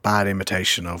different from a bad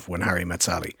imitation of When Harry Met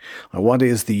Sally? What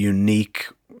is the unique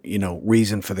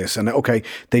reason for this? And okay,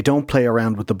 they don't play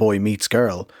around with the boy meets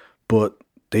girl, but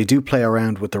they do play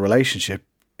around with the relationship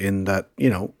in that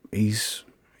he's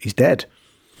dead,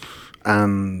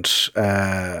 and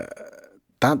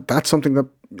that's something that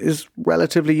is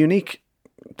relatively unique.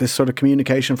 This sort of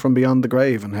communication from beyond the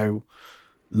grave and how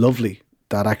lovely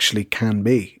that actually can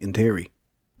be in theory.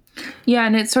 Yeah,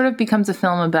 and it sort of becomes a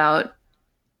film about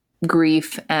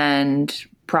grief and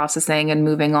processing and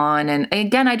moving on. And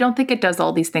again, I don't think it does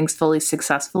all these things fully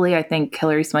successfully. I think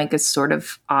Hilary Swank is sort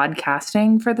of odd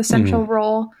casting for the central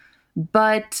role.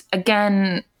 But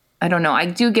again, I don't know. I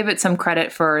do give it some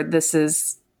credit for this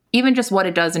is even just what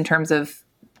it does in terms of,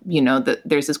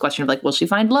 there's this question of will she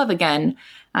find love again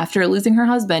after losing her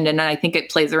husband? And I think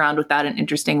it plays around with that in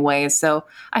interesting ways. So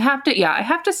I have to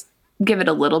give it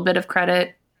a little bit of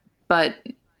credit, but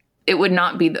it would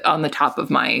not be on the top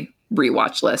of my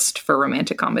rewatch list for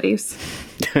romantic comedies.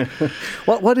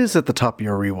 What is at the top of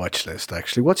your rewatch list,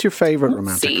 actually? What's your favorite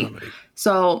romantic comedy?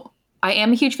 So I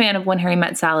am a huge fan of When Harry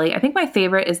Met Sally. I think my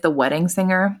favorite is The Wedding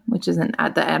Singer, which is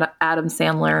the Adam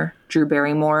Sandler, Drew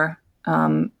Barrymore.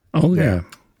 Oh yeah.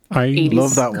 I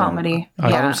love that comedy.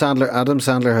 One. Adam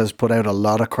Sandler has put out a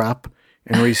lot of crap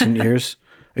in recent years.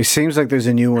 It seems like there's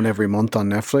a new one every month on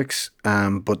Netflix,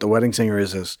 but The Wedding Singer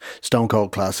is a stone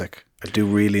cold classic. I do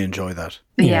really enjoy that.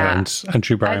 Yeah. And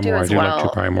Drew Barrymore. I do like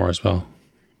Drew Barrymore as well.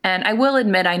 And I will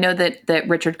admit, I know that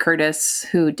Richard Curtis,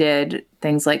 who did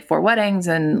things like Four Weddings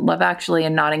and Love Actually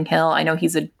and Notting Hill, I know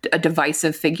he's a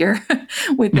divisive figure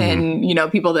within,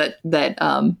 people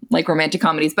that like romantic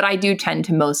comedies. But I do tend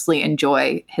to mostly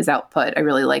enjoy his output. I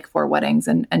really like Four Weddings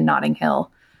and Notting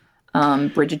Hill.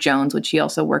 Bridget Jones, which he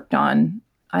also worked on.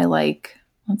 I like,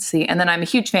 let's see. And then I'm a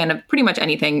huge fan of pretty much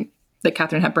anything that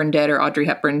Katharine Hepburn did or Audrey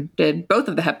Hepburn did, both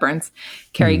of the Hepburns,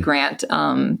 Cary Grant.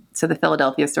 So the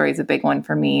Philadelphia Story is a big one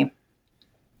for me.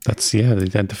 That's,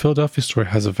 the Philadelphia Story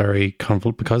has a very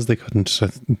because they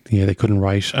couldn't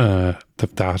write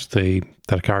that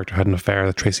a character had an affair,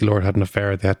 that Tracy Lord had an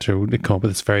affair. They had to come up with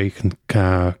this very,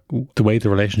 the way the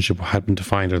relationship had been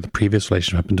defined, or the previous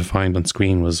relationship had been defined on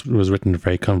screen was written in a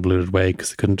very convoluted way,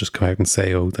 because they couldn't just come out and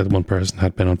say, that one person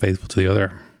had been unfaithful to the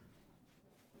other.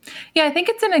 Yeah, I think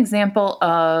it's an example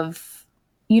of,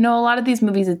 a lot of these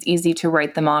movies, it's easy to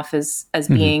write them off as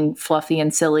being fluffy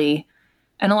and silly.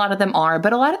 And a lot of them are,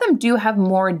 but a lot of them do have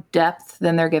more depth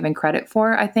than they're given credit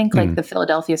for. I think the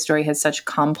Philadelphia Story has such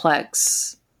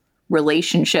complex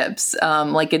relationships.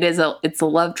 It's a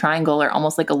love triangle, or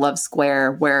almost like a love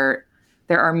square, where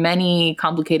there are many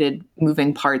complicated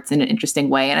moving parts in an interesting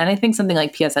way. And I think something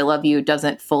like P.S. I Love You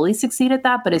doesn't fully succeed at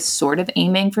that, but is sort of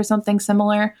aiming for something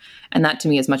similar. And that to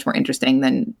me is much more interesting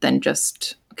than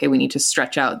just okay, we need to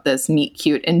stretch out this meet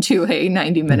cute into a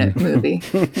 90-minute movie.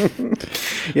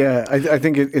 Yeah, I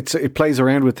think it plays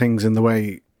around with things in the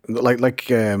way, like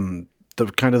the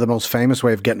kind of the most famous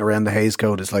way of getting around the Hays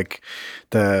Code is like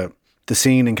the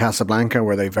scene in Casablanca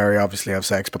where they very obviously have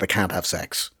sex, but they can't have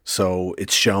sex. So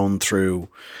it's shown through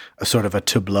a sort of a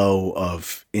tableau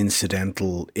of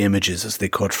incidental images as they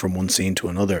cut from one scene to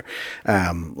another.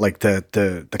 Like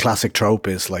the classic trope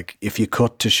is like if you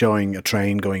cut to showing a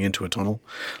train going into a tunnel,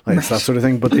 like it's that sort of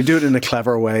thing. But they do it in a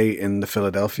clever way in the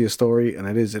Philadelphia story, and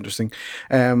it is interesting.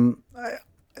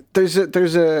 There's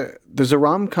a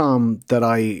rom-com that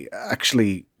I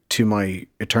actually, to my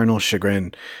eternal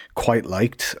chagrin, quite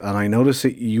liked, and I noticed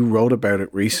that you wrote about it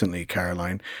recently,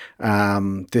 Caroline.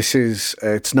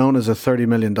 It's known as a $30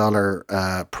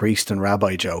 million priest and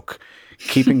rabbi joke,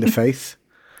 Keeping the Faith.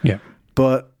 Yeah.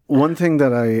 But one thing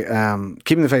that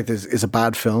Keeping the Faith is a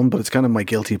bad film, but it's kind of my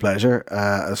guilty pleasure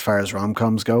as far as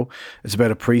rom-coms go. It's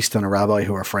about a priest and a rabbi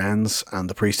who are friends, and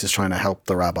the priest is trying to help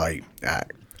the rabbi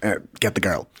get the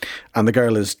girl. And the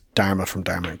girl is Dharma from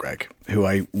Dharma and Greg, who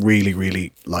I really,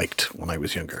 really liked when I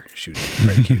was younger. She was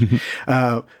very cute.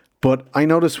 But I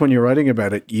noticed when you're writing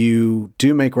about it, you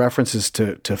do make references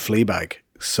to Fleabag.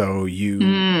 So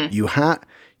you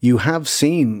have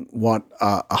seen what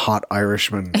a hot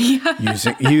Irishman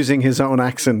using his own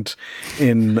accent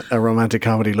in a romantic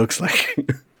comedy looks like.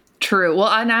 True. Well,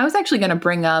 and I was actually going to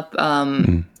bring up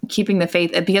Keeping the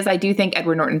Faith, because I do think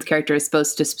Edward Norton's character is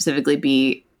supposed to specifically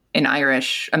be an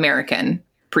Irish American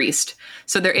priest.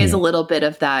 So there is a little bit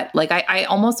of that. Like I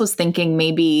almost was thinking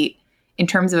maybe in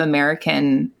terms of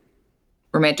American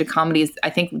romantic comedies, I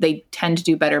think they tend to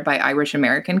do better by Irish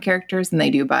American characters than they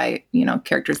do by,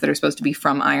 characters that are supposed to be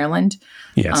from Ireland.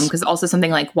 Yes. Because also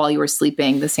something like While You Were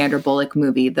Sleeping, the Sandra Bullock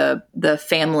movie, the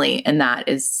family in that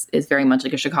is very much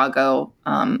like a Chicago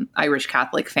Irish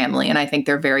Catholic family. And I think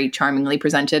they're very charmingly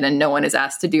presented, and no one is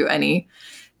asked to do any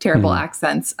terrible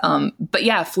accents. But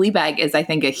yeah, Fleabag is, I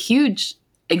think, a huge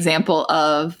example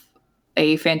of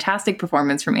a fantastic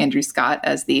performance from Andrew Scott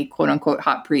as the quote unquote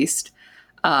hot priest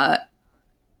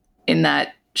in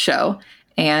that show.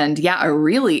 And yeah, a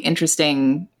really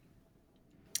interesting,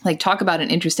 talk about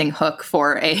an interesting hook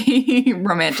for a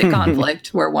romantic conflict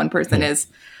where one person is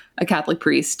a Catholic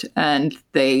priest and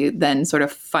they then sort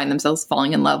of find themselves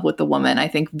falling in love with the woman. I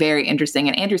think very interesting.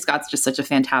 And Andrew Scott's just such a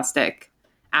fantastic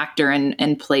actor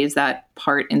and plays that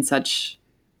part in such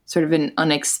sort of an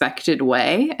unexpected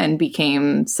way and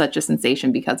became such a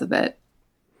sensation because of it.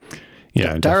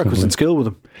 Yeah, Derek was in school with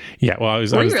him. Yeah, well, I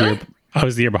was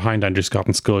the year behind Andrew Scott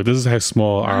in school. This is how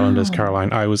small Ireland is,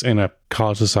 Caroline. I was in a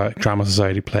college drama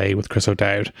society play with Chris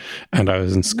O'Dowd, and I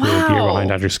was in school the year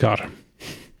behind Andrew Scott.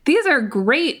 These are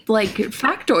great,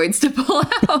 factoids to pull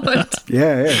out.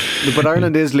 Yeah. But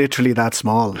Ireland is literally that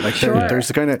small. There's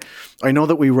the kind of, I know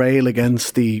that we rail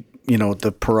against the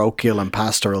parochial and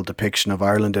pastoral depiction of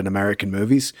Ireland in American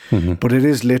movies, but it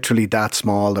is literally that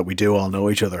small that we do all know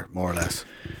each other, more or less.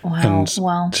 Wow. And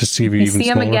well, just to you see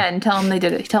him again, tell him they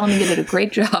did it. Tell him you did a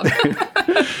great job.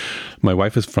 My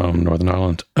wife is from Northern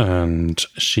Ireland, and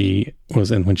when she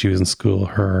was in school,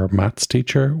 her maths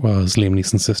teacher was Liam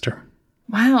Neeson's sister.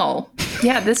 Wow.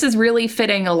 Yeah, this is really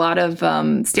fitting a lot of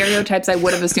stereotypes I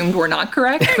would have assumed were not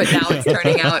correct, but now it's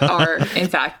turning out are, in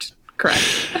fact, correct.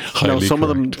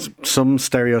 Some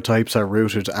stereotypes are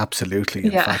rooted absolutely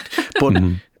in fact. But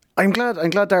I'm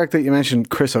glad, Derek, that you mentioned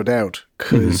Chris O'Dowd,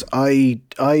 because I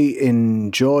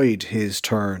enjoyed his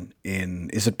turn in,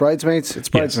 is it Bridesmaids? It's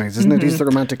Bridesmaids, isn't it? He's the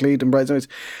romantic lead in Bridesmaids.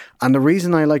 And the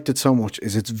reason I liked it so much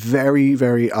is it's very,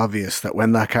 very obvious that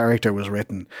when that character was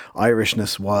written,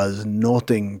 Irishness was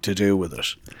nothing to do with it.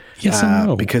 Yes and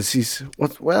no. Because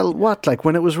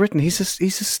when it was written, he's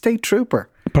a state trooper.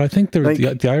 But I think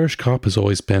the Irish cop has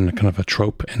always been kind of a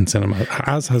trope in cinema,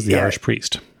 as has the Irish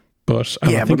priest. But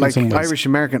Irish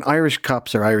American, Irish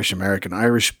cops are Irish American,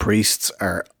 Irish priests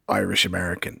are Irish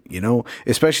American,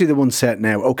 especially the ones set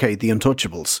now. Okay, The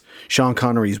Untouchables, Sean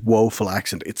Connery's woeful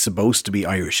accent, it's supposed to be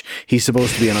Irish. He's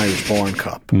supposed to be an Irish born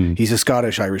cop. He's a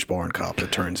Scottish Irish born cop,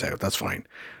 it turns out. That's fine.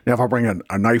 Now if I bring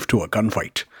a knife to a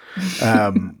gunfight.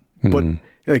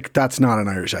 But that's not an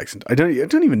Irish accent. I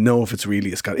don't even know if it's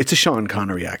really a Scottish. It's a Sean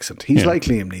Connery accent. He's like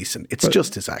Liam Neeson. It's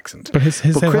just his accent. But his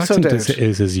accent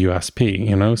is his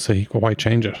USP, so why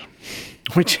change it?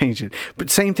 Why change it? But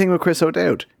same thing with Chris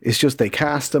O'Dowd. It's just they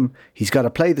cast him. He's got to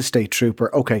play the state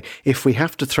trooper. Okay, if we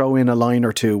have to throw in a line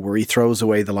or two where he throws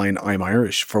away the line, I'm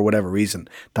Irish, for whatever reason,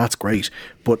 that's great.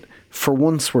 But for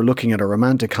once, we're looking at a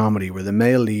romantic comedy where the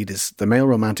male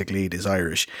romantic lead is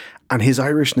Irish, and his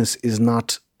Irishness is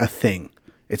not a thing.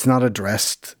 It's not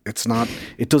addressed.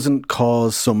 It doesn't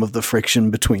cause some of the friction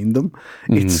between them.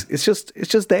 It's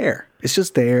just there. It's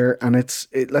just there, and let's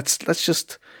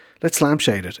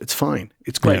lampshade it. It's fine.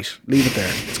 It's great. Yeah. Leave it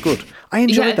there. It's good. I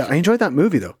enjoyed that. I enjoyed that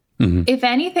movie though. If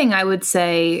anything, I would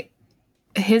say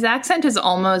his accent is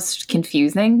almost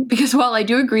confusing, because while I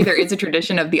do agree there is a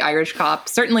tradition of the Irish cop,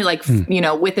 certainly like,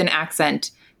 with an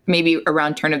accent, maybe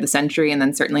around turn of the century, and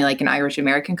then certainly like an Irish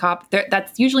American cop,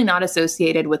 that's usually not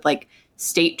associated with like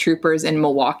state troopers in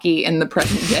Milwaukee in the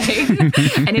present day.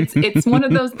 And it's one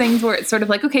of those things where it's sort of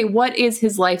like, okay, what is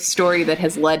his life story that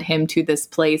has led him to this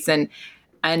place? And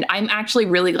I'm actually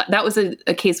really glad. That was a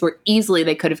case where easily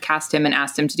they could have cast him and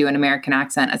asked him to do an American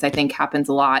accent, as I think happens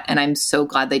a lot. And I'm so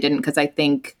glad they didn't, because I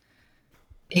think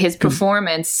his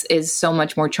performance is so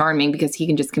much more charming because he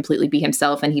can just completely be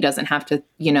himself, and he doesn't have to,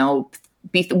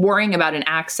 be worrying about an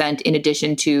accent in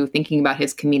addition to thinking about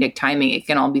his comedic timing. It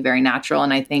can all be very natural.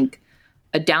 And I think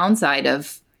a downside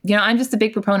of, I'm just a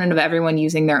big proponent of everyone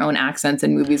using their own accents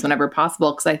in movies whenever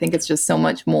possible, because I think it's just so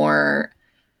much more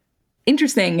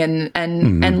interesting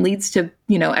and leads to,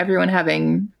 everyone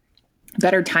having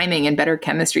better timing and better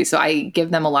chemistry. So I give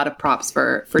them a lot of props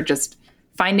for just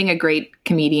finding a great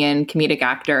comedic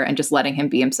actor and just letting him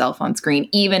be himself on screen,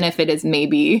 even if it is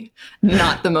maybe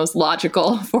not the most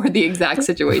logical for the exact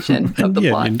situation of the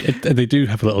plot. They do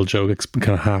have a little joke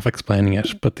kind of half explaining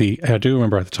it, but I do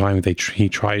remember at the time he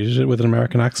tried it with an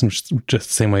American accent, just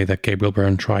the same way that Gabriel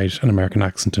Byrne tried an American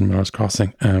accent in Miller's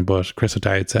Crossing. But Chris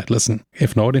O'Dowd said, listen,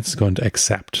 if an audience is going to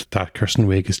accept that Kirsten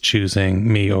Wiig is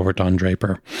choosing me over Don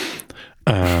Draper,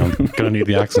 gonna need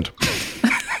the accent.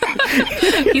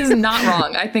 He's not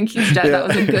wrong. I think that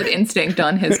was a good instinct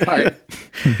on his part.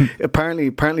 Apparently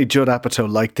Judd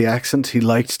Apatow liked the accent. He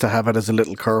liked to have it as a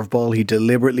little curveball. He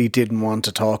deliberately didn't want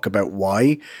to talk about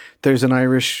why there's an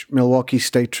Irish Milwaukee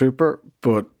state trooper,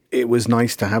 but it was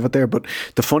nice to have it there. But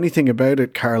the funny thing about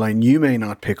it, Caroline, you may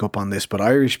not pick up on this, but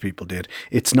Irish people did.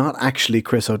 It's not actually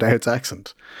Chris O'Dowd's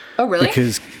accent. Oh, really?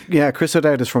 Because, Chris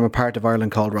O'Dowd is from a part of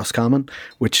Ireland called Roscommon,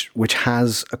 which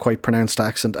has a quite pronounced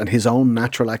accent, and his own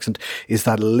natural accent is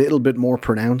that little bit more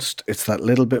pronounced. It's that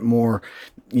little bit more,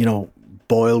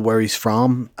 Boyle, where he's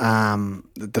from.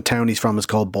 The town he's from is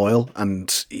called Boyle,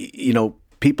 and,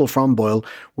 people from Boyle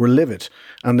were livid,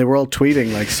 and they were all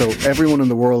tweeting so everyone in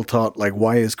the world thought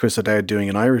why is Chris O'Dowd doing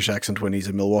an Irish accent when he's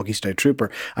a Milwaukee state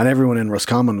trooper? And everyone in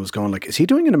Roscommon was going is he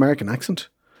doing an American accent?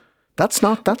 That's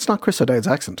not Chris O'Dowd's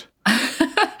accent.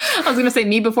 I was going to say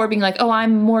me before being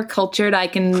I'm more cultured. I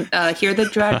can hear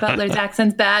that Gerard Butler's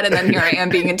accent's bad. And then here I am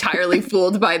being entirely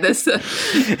fooled by this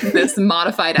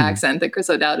modified accent that Chris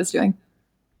O'Dowd is doing.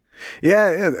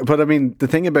 Yeah, but I mean, the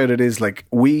thing about it is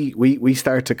we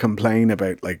start to complain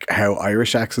about how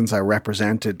Irish accents are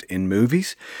represented in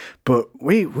movies, but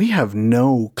we have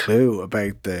no clue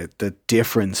about the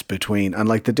difference between, and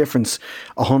the difference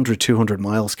 100-200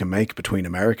 miles can make between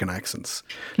American accents.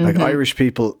 Irish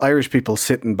people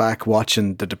sitting back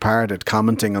watching The Departed,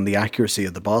 commenting on the accuracy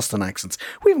of the Boston accents.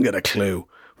 We haven't got a clue.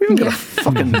 We haven't got a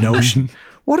fucking notion.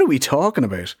 What are we talking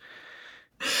about?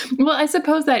 Well, I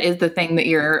suppose that is the thing, that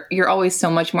you're always so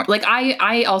much more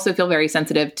I also feel very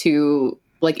sensitive to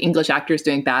English actors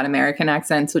doing bad American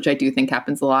accents, which I do think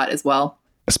happens a lot as well.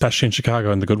 Especially in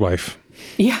Chicago and The Good Wife.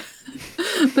 Yeah.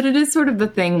 But it is sort of the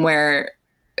thing where,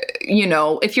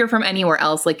 if you're from anywhere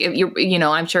else, if you're,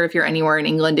 I'm sure if you're anywhere in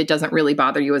England, it doesn't really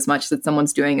bother you as much that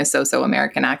someone's doing a so-so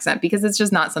American accent, because it's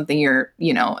just not something you're,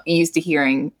 used to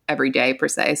hearing every day per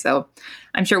se. So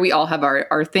I'm sure we all have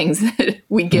our things that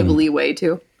we give leeway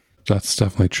to. That's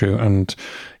definitely true. And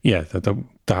yeah,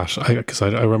 because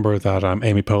I remember that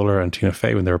Amy Poehler and Tina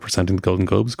Fey, when they were presenting the Golden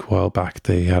Globes a while back,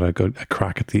 they had a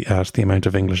crack at the amount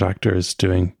of English actors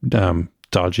doing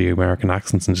dodgy American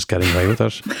accents and just getting away with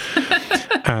it.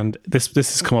 And this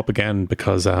has come up again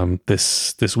because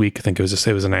this week, I think it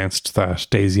was announced that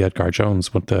Daisy Edgar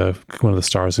Jones, one of the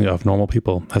stars of Normal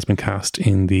People, has been cast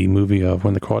in the movie of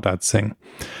When the Crawdads Sing,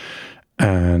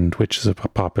 and which is a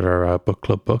popular book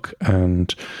club book.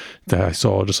 And I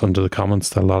saw just under the comments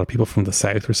that a lot of people from the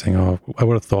South were saying, "Oh, I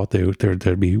would have thought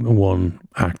there'd be one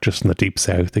actress in the Deep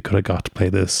South they could have got to play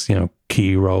this,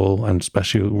 key role, and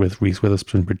especially with Reese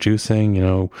Witherspoon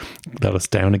producing, let us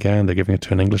down again. They're giving it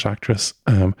to an English actress,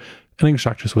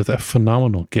 with a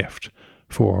phenomenal gift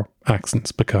for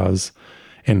accents, because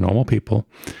in Normal People,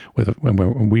 we're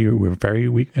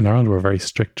in Ireland, we're very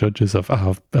strict judges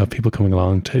of people coming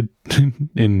along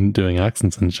in doing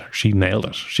accents, and she nailed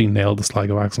it. She nailed the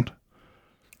Sligo accent.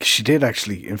 She did,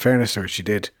 actually. In fairness to her, she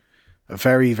did a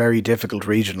very, very difficult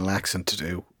regional accent to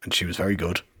do, and she was very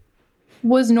good.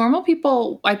 Was Normal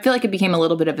People, I feel like it became a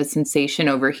little bit of a sensation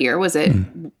over here. Was it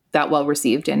that well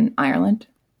received in Ireland?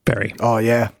 Very. Oh,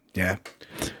 yeah. Yeah.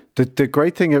 The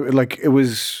great thing, like, it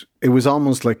was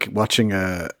almost like watching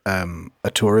a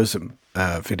tourism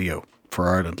video for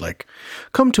Ireland. Like,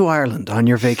 come to Ireland on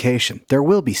your vacation. There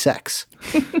will be sex.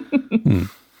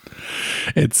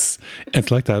 It's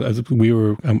like that. We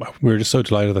were just so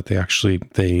delighted that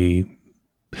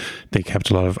they kept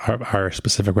a lot of Irish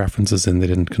specific references in. They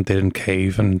didn't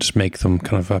cave and make them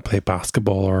kind of play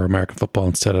basketball or American football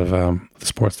instead of the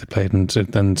sports they played. And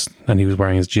he was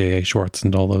wearing his GAA shorts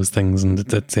and all those things. And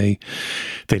they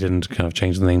didn't kind of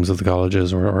change the names of the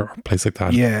colleges or place like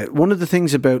that. Yeah, one of the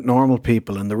things about Normal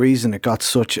People, and the reason it got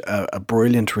such a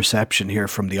brilliant reception here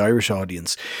from the Irish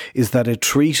audience, is that it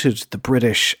treated the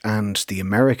British and the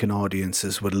American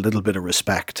audiences with a little bit of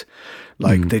respect.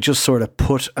 Like, they just sort of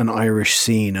put an Irish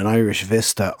scene, an Irish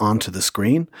vista onto the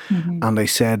screen. And they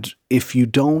said, if you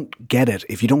don't get it,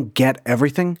 if you don't get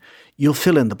everything, you'll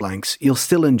fill in the blanks. You'll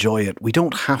still enjoy it. We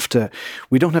don't have to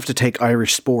take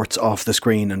Irish sports off the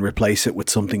screen and replace it with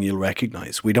something you'll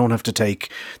recognise. We don't have to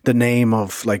take the name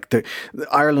of, like,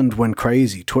 Ireland went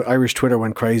crazy. Irish Twitter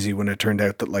went crazy when it turned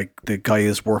out that, like, the guy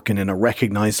is working in a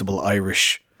recognisable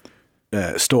Irish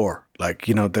store. Like,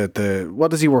 you know, the what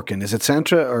does he work in? Is it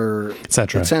Centra or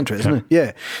Centra? It's Centra, isn't it?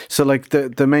 Yeah. So, like,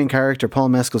 the main character, Paul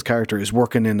Mescal's character, is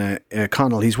working in a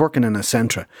Connell. He's working in a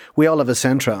Centra. We all have a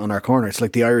Centra on our corner. It's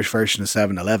like the Irish version of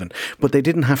 7-Eleven. But they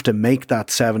didn't have to make that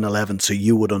 7-Eleven so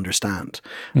you would understand.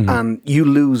 And you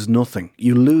lose nothing.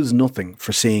 You lose nothing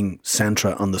for seeing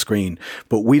Centra on the screen.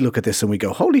 But we look at this and we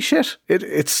go, "Holy shit!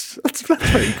 That's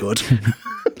very good."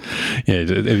 Yeah,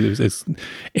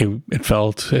 it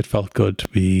felt good to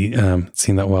be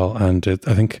seen that well, and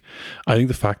I think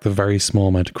the fact the very small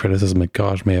amount of criticism it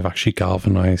got may have actually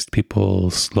galvanized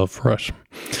people's love for it.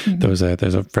 There's a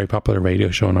very popular radio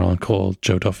show in Ireland called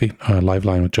Joe Duffy, Live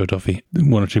Line with Joe Duffy.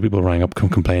 One or two people rang up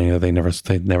complaining that they never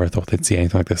thought they'd see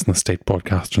anything like this in the state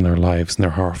broadcaster in their lives, and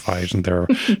they're horrified and they're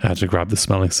had to grab the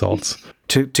smelling salts.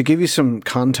 To give you some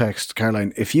context,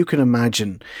 Caroline, if you can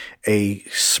imagine a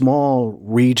small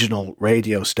regional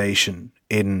radio station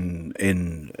in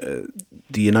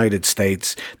the United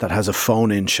States that has a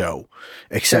phone-in show,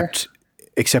 except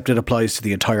it applies to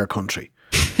the entire country.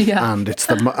 Yeah. And it's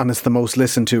the most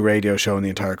listened to radio show in the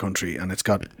entire country, and it's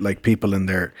got, like, people in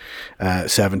their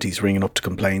 70s ringing up to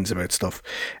complaints about stuff.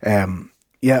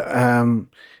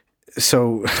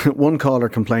 So one caller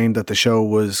complained that the show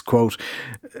was, quote,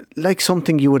 like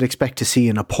something you would expect to see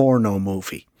in a porno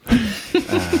movie.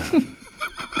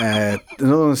 Another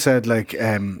one said, like,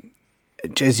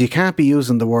 Jez, you can't be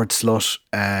using the word slut.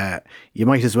 You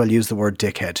might as well use the word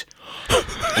dickhead.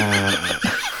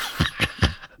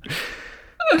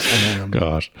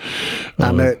 God.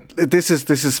 And this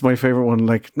is my favorite one.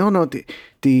 Like, no,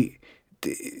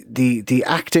 the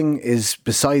acting is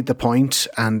beside the point,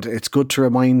 and it's good to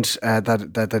remind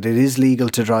that it is legal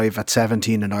to drive at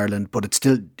 17 in Ireland, but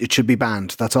it should be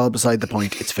banned. That's all beside the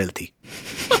point. It's filthy.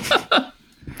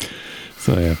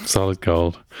 So yeah, solid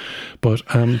gold. But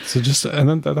then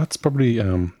that's probably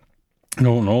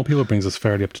Normal People brings us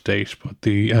fairly up to date. But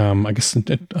I guess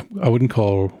I wouldn't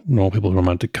call Normal People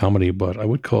romantic comedy, but I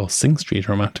would call Sing Street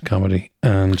romantic comedy.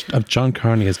 And John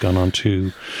Carney has gone on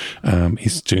to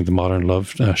he's doing the Modern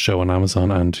Love show on Amazon,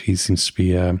 and he seems to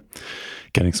be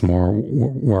getting some more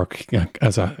work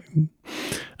as a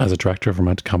director of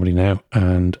romantic comedy now.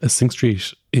 And Sing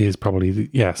Street is probably,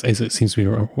 it seems to be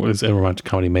a romantic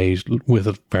comedy made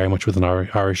very much with an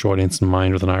Irish audience in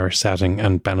mind, with an Irish setting,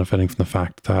 and benefiting from the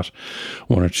fact that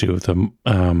one or two of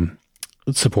the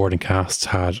supporting casts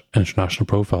had international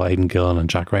profile, Aidan Gillen and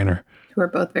Jack Rayner, who are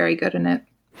both very good in it.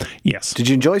 Yes. Did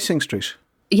you enjoy Sing Street?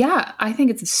 Yeah, I think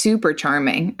it's super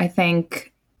charming. I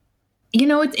think,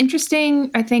 it's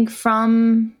interesting. I think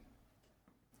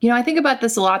I think about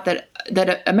this a lot, that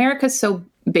America's so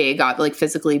big, like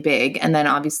physically big, and then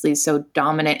obviously so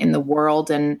dominant in the world.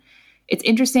 And it's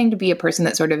interesting to be a person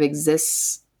that sort of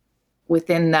exists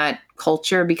within that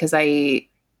culture, because I,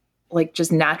 like,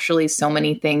 just naturally so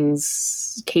many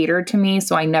things cater to me.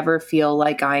 So I never feel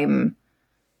like I'm,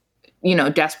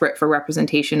 desperate for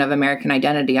representation of American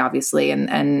identity, obviously.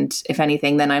 And if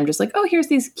anything, then I'm just like, oh, here's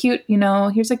these cute,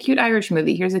 here's a cute Irish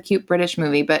movie. Here's a cute British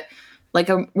movie. But like,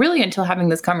 really, until having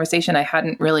this conversation, I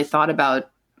hadn't really thought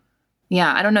about,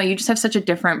 I don't know. You just have such a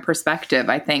different perspective,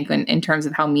 I think, in terms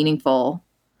of how meaningful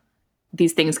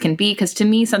these things can be. Because to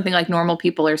me, something like Normal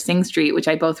People or Sing Street, which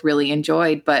I both really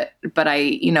enjoyed, but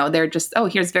I, they're just, oh,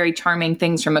 here's very charming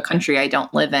things from a country I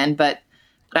don't live in. But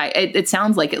it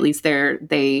sounds like at least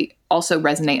they also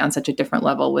resonate on such a different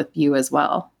level with you as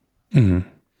well. Mm-hmm.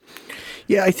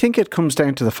 Yeah, I think it comes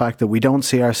down to the fact that we don't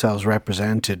see ourselves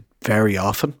represented very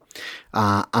often.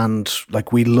 And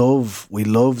like we love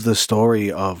the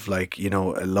story of like, you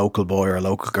know, a local boy or a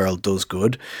local girl does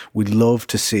good. We love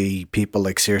to see people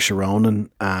like Saoirse Ronan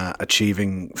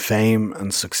achieving fame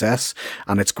and success.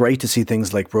 And it's great to see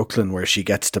things like Brooklyn where she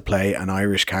gets to play an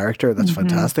Irish character. That's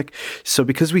fantastic. So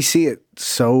because we see it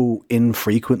so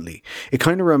infrequently, it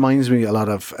kind of reminds me a lot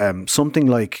of something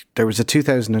like there was a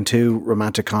 2002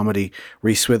 romantic comedy,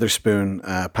 Reese Witherspoon,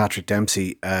 Patrick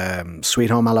Dempsey, Sweet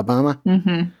Home Alabama.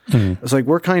 It's like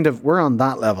we're on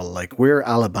that level. Like we're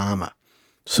Alabama.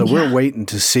 So we're waiting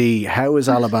to see how is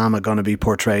Alabama going to be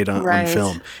portrayed on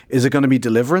film. Is it going to be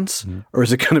Deliverance or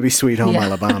is it going to be Sweet Home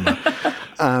Alabama?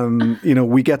 You know,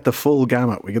 we get the full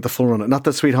gamut. We get the full run. Not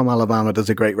that Sweet Home Alabama does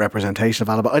a great representation of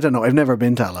Alabama. I don't know. I've never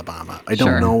been to Alabama. I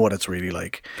don't know what it's really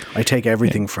like. I take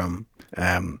everything from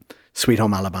Sweet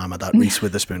Home Alabama, that Reese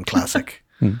Witherspoon classic.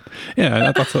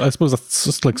 Yeah, I suppose that's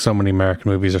just like so many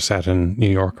American movies are set in New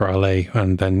York or LA,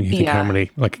 and then you think how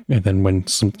many, like, and then when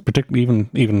some, particularly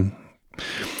even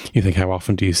you think how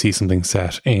often do you see something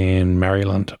set in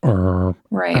Maryland or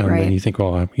then you think,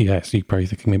 well, yes, you probably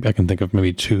think maybe I can think of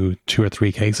maybe two or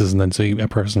three cases, and then so a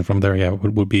person from there,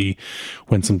 would be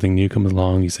when something new comes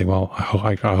along, you say, well,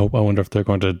 I wonder if they're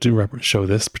going to show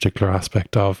this particular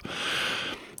aspect of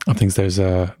things. There's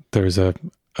a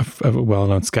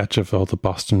well-known sketch of all the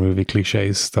Boston movie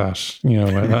cliches that, you know,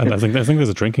 and I think there's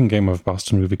a drinking game of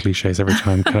Boston movie cliches every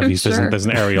time. Kind of there's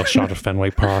an aerial shot of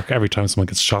Fenway Park every time someone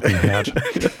gets shot in the head.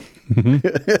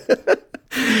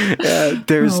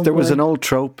 There was an old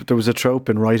trope. There was a trope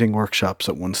in writing workshops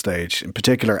at one stage, in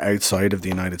particular outside of the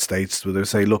United States, where they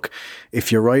say, look,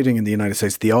 if you're writing in the United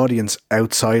States, the audience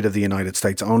outside of the United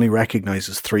States only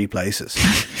recognizes 3 places.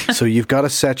 So you've got to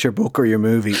set your book or your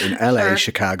movie in LA,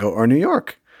 Chicago, or New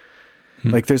York.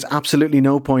 Like there's absolutely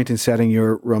no point in setting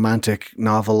your romantic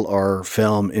novel or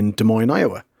film in Des Moines,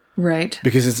 Iowa. Right.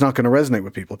 Because it's not going to resonate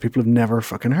with people. People have never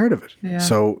fucking heard of it. Yeah.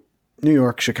 So New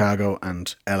York, Chicago,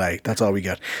 and LA, that's all we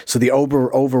get. So the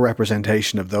over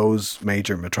representation of those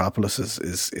major metropolises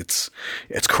it's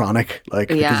chronic. Like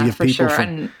because you have for people sure.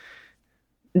 And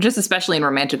just especially in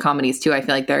romantic comedies too, I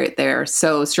feel like they're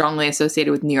so strongly associated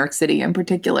with New York City in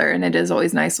particular, and it is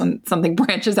always nice when something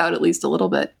branches out at least a little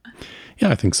bit. Yeah,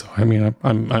 I think so. I mean,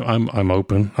 I'm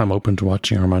open. I'm open to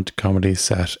watching a romantic comedy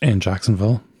set in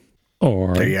Jacksonville.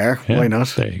 Or there you are. Yeah, why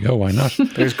not? There you go. Why not?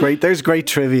 There's great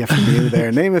trivia from you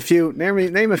there. Name a few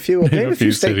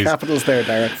state cities. Capitals there,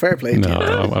 Derek. Fair play.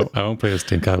 No, I won't play a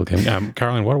state capital game.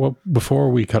 Caroline, what before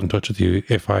we got in touch with you,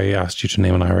 if I asked you to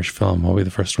name an Irish film, what would be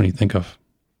the first one you think of?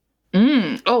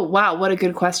 Oh wow, what a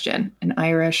good question. An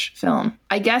Irish film.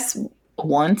 I guess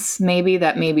once maybe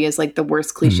is like the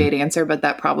worst cliched answer, but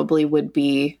that probably would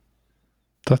be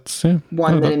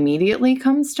one that immediitally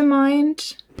comes to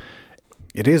mind.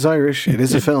 It is Irish. It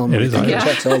is a film. It is Irish. It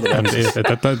checks all the boxes.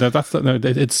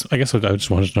 It's. I guess I just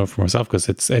wanted to know for myself because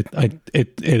it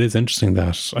is interesting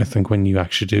that I think when you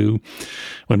actually do,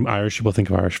 when Irish people think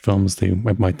of Irish films, they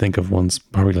might think of ones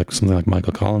probably like something like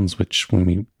Michael Collins, which when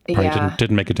we probably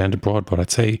didn't make a dent abroad, but I'd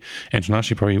say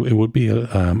internationally probably it would be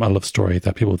a love story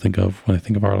that people think of when they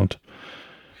think of Ireland.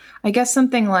 I guess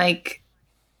something like.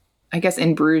 I guess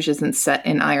In Bruges isn't set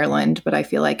in Ireland, but I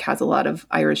feel like has a lot of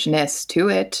Irishness to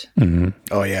it. Mm-hmm.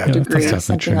 Oh yeah, degree,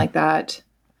 something true. Like that.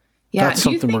 Yeah, that's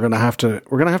something we're gonna have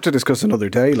to discuss another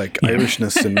day, like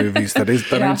Irishness in movies that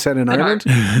aren't set in Ireland.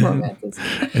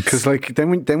 Because like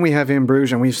then we have In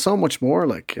Bruges and we have so much more.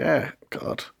 Like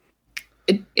God,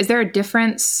 is there a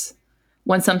difference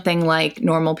when something like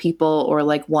Normal People or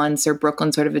like Once or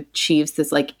Brooklyn sort of achieves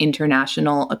this like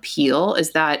international appeal?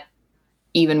 Is that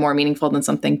even more meaningful than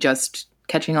something just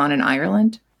catching on in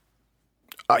Ireland?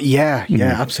 Yeah,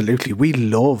 absolutely. We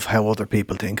love how other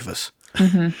people think of us.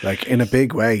 Mm-hmm. Like in a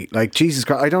big way. Like Jesus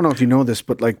Christ, I don't know if you know this,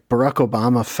 but like Barack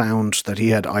Obama found that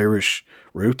he had Irish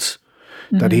roots.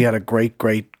 That he had a great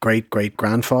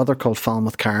grandfather called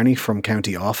Falmouth Carney from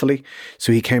County Offaly.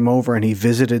 So he came over and he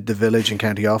visited the village in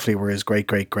County Offaly where his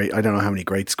great, I don't know how many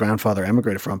greats grandfather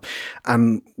emigrated from.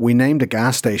 And we named a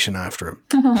gas station after him.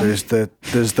 There's the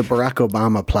Barack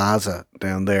Obama Plaza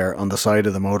down there on the side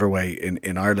of the motorway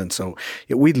in Ireland. So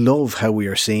we love how we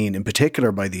are seen, in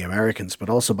particular by the Americans, but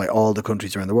also by all the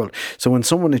countries around the world. So when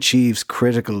someone achieves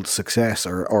critical success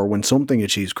or when something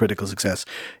achieves critical success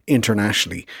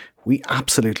internationally, We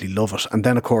absolutely love it. And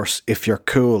then, of course, if you're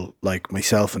cool like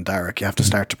myself and Derek, you have to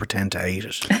start to pretend to hate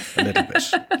it a little bit.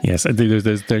 Yes, I think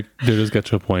there does get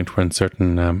to a point when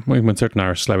certain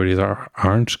Irish celebrities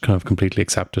aren't kind of completely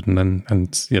accepted, and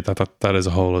that is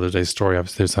a whole other day's story.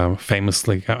 Obviously, there's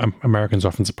famously Americans are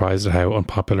often surprised at how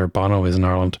unpopular Bono is in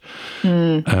Ireland.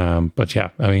 But yeah,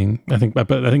 I mean, I think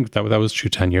that was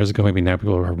true 10 years ago. Maybe now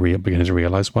people are beginning to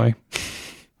realize why.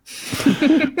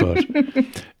 But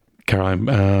Caroline,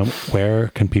 where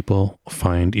can people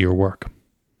find your work?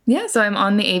 Yeah, so I'm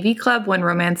on the AV Club when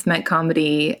Romance Met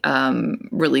Comedy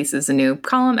releases a new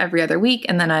column every other week.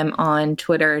 And then I'm on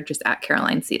Twitter just at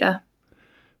Caroline Sita.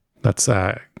 That's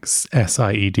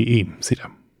SIEDE, Sita.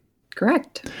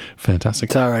 Correct. Fantastic.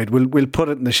 It's all right. We'll put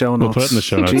it in the show notes. We'll put it in the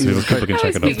show notes. People can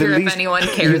check it out. If anyone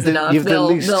cares enough,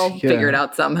 they'll figure it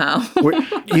out somehow.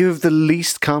 You have the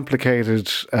least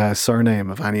complicated surname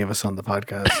of any of us on the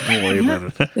podcast. Don't worry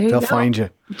about it. They'll find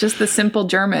you. Just the simple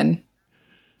German.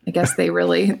 I guess they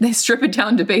strip it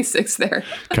down to basics there.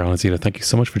 Caroline Zita, thank you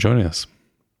so much for joining us.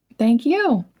 Thank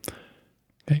you.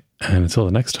 Okay, and until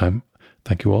the next time,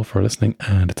 thank you all for listening,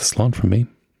 and it's a slán from me.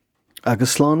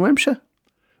 Agus slán Wimsha.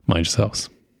 Mind yourselves.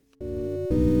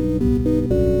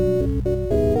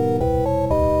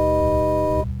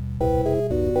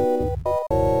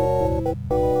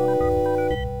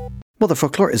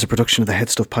 Motherfucklore is a production of the Head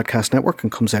Stuff Podcast Network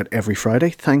and comes out every Friday.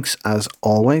 Thanks, as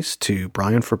always, to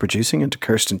Brian for producing and to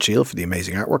Kirsten Shield for the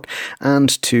amazing artwork, and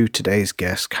to today's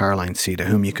guest, Caroline Sita,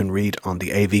 whom you can read on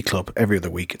the AV Club every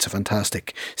other week. It's a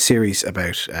fantastic series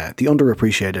about the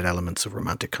underappreciated elements of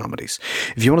romantic comedies.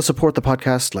 If you want to support the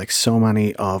podcast like so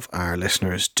many of our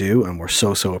listeners do, and we're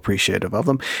so appreciative of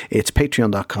them, it's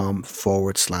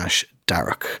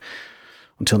patreon.com/Darach.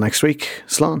 Until next week,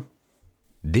 slán.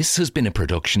 This has been a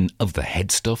production of the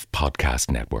Head Stuff Podcast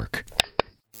Network.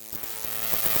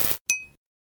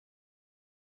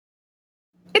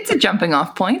 It's a jumping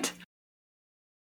off point.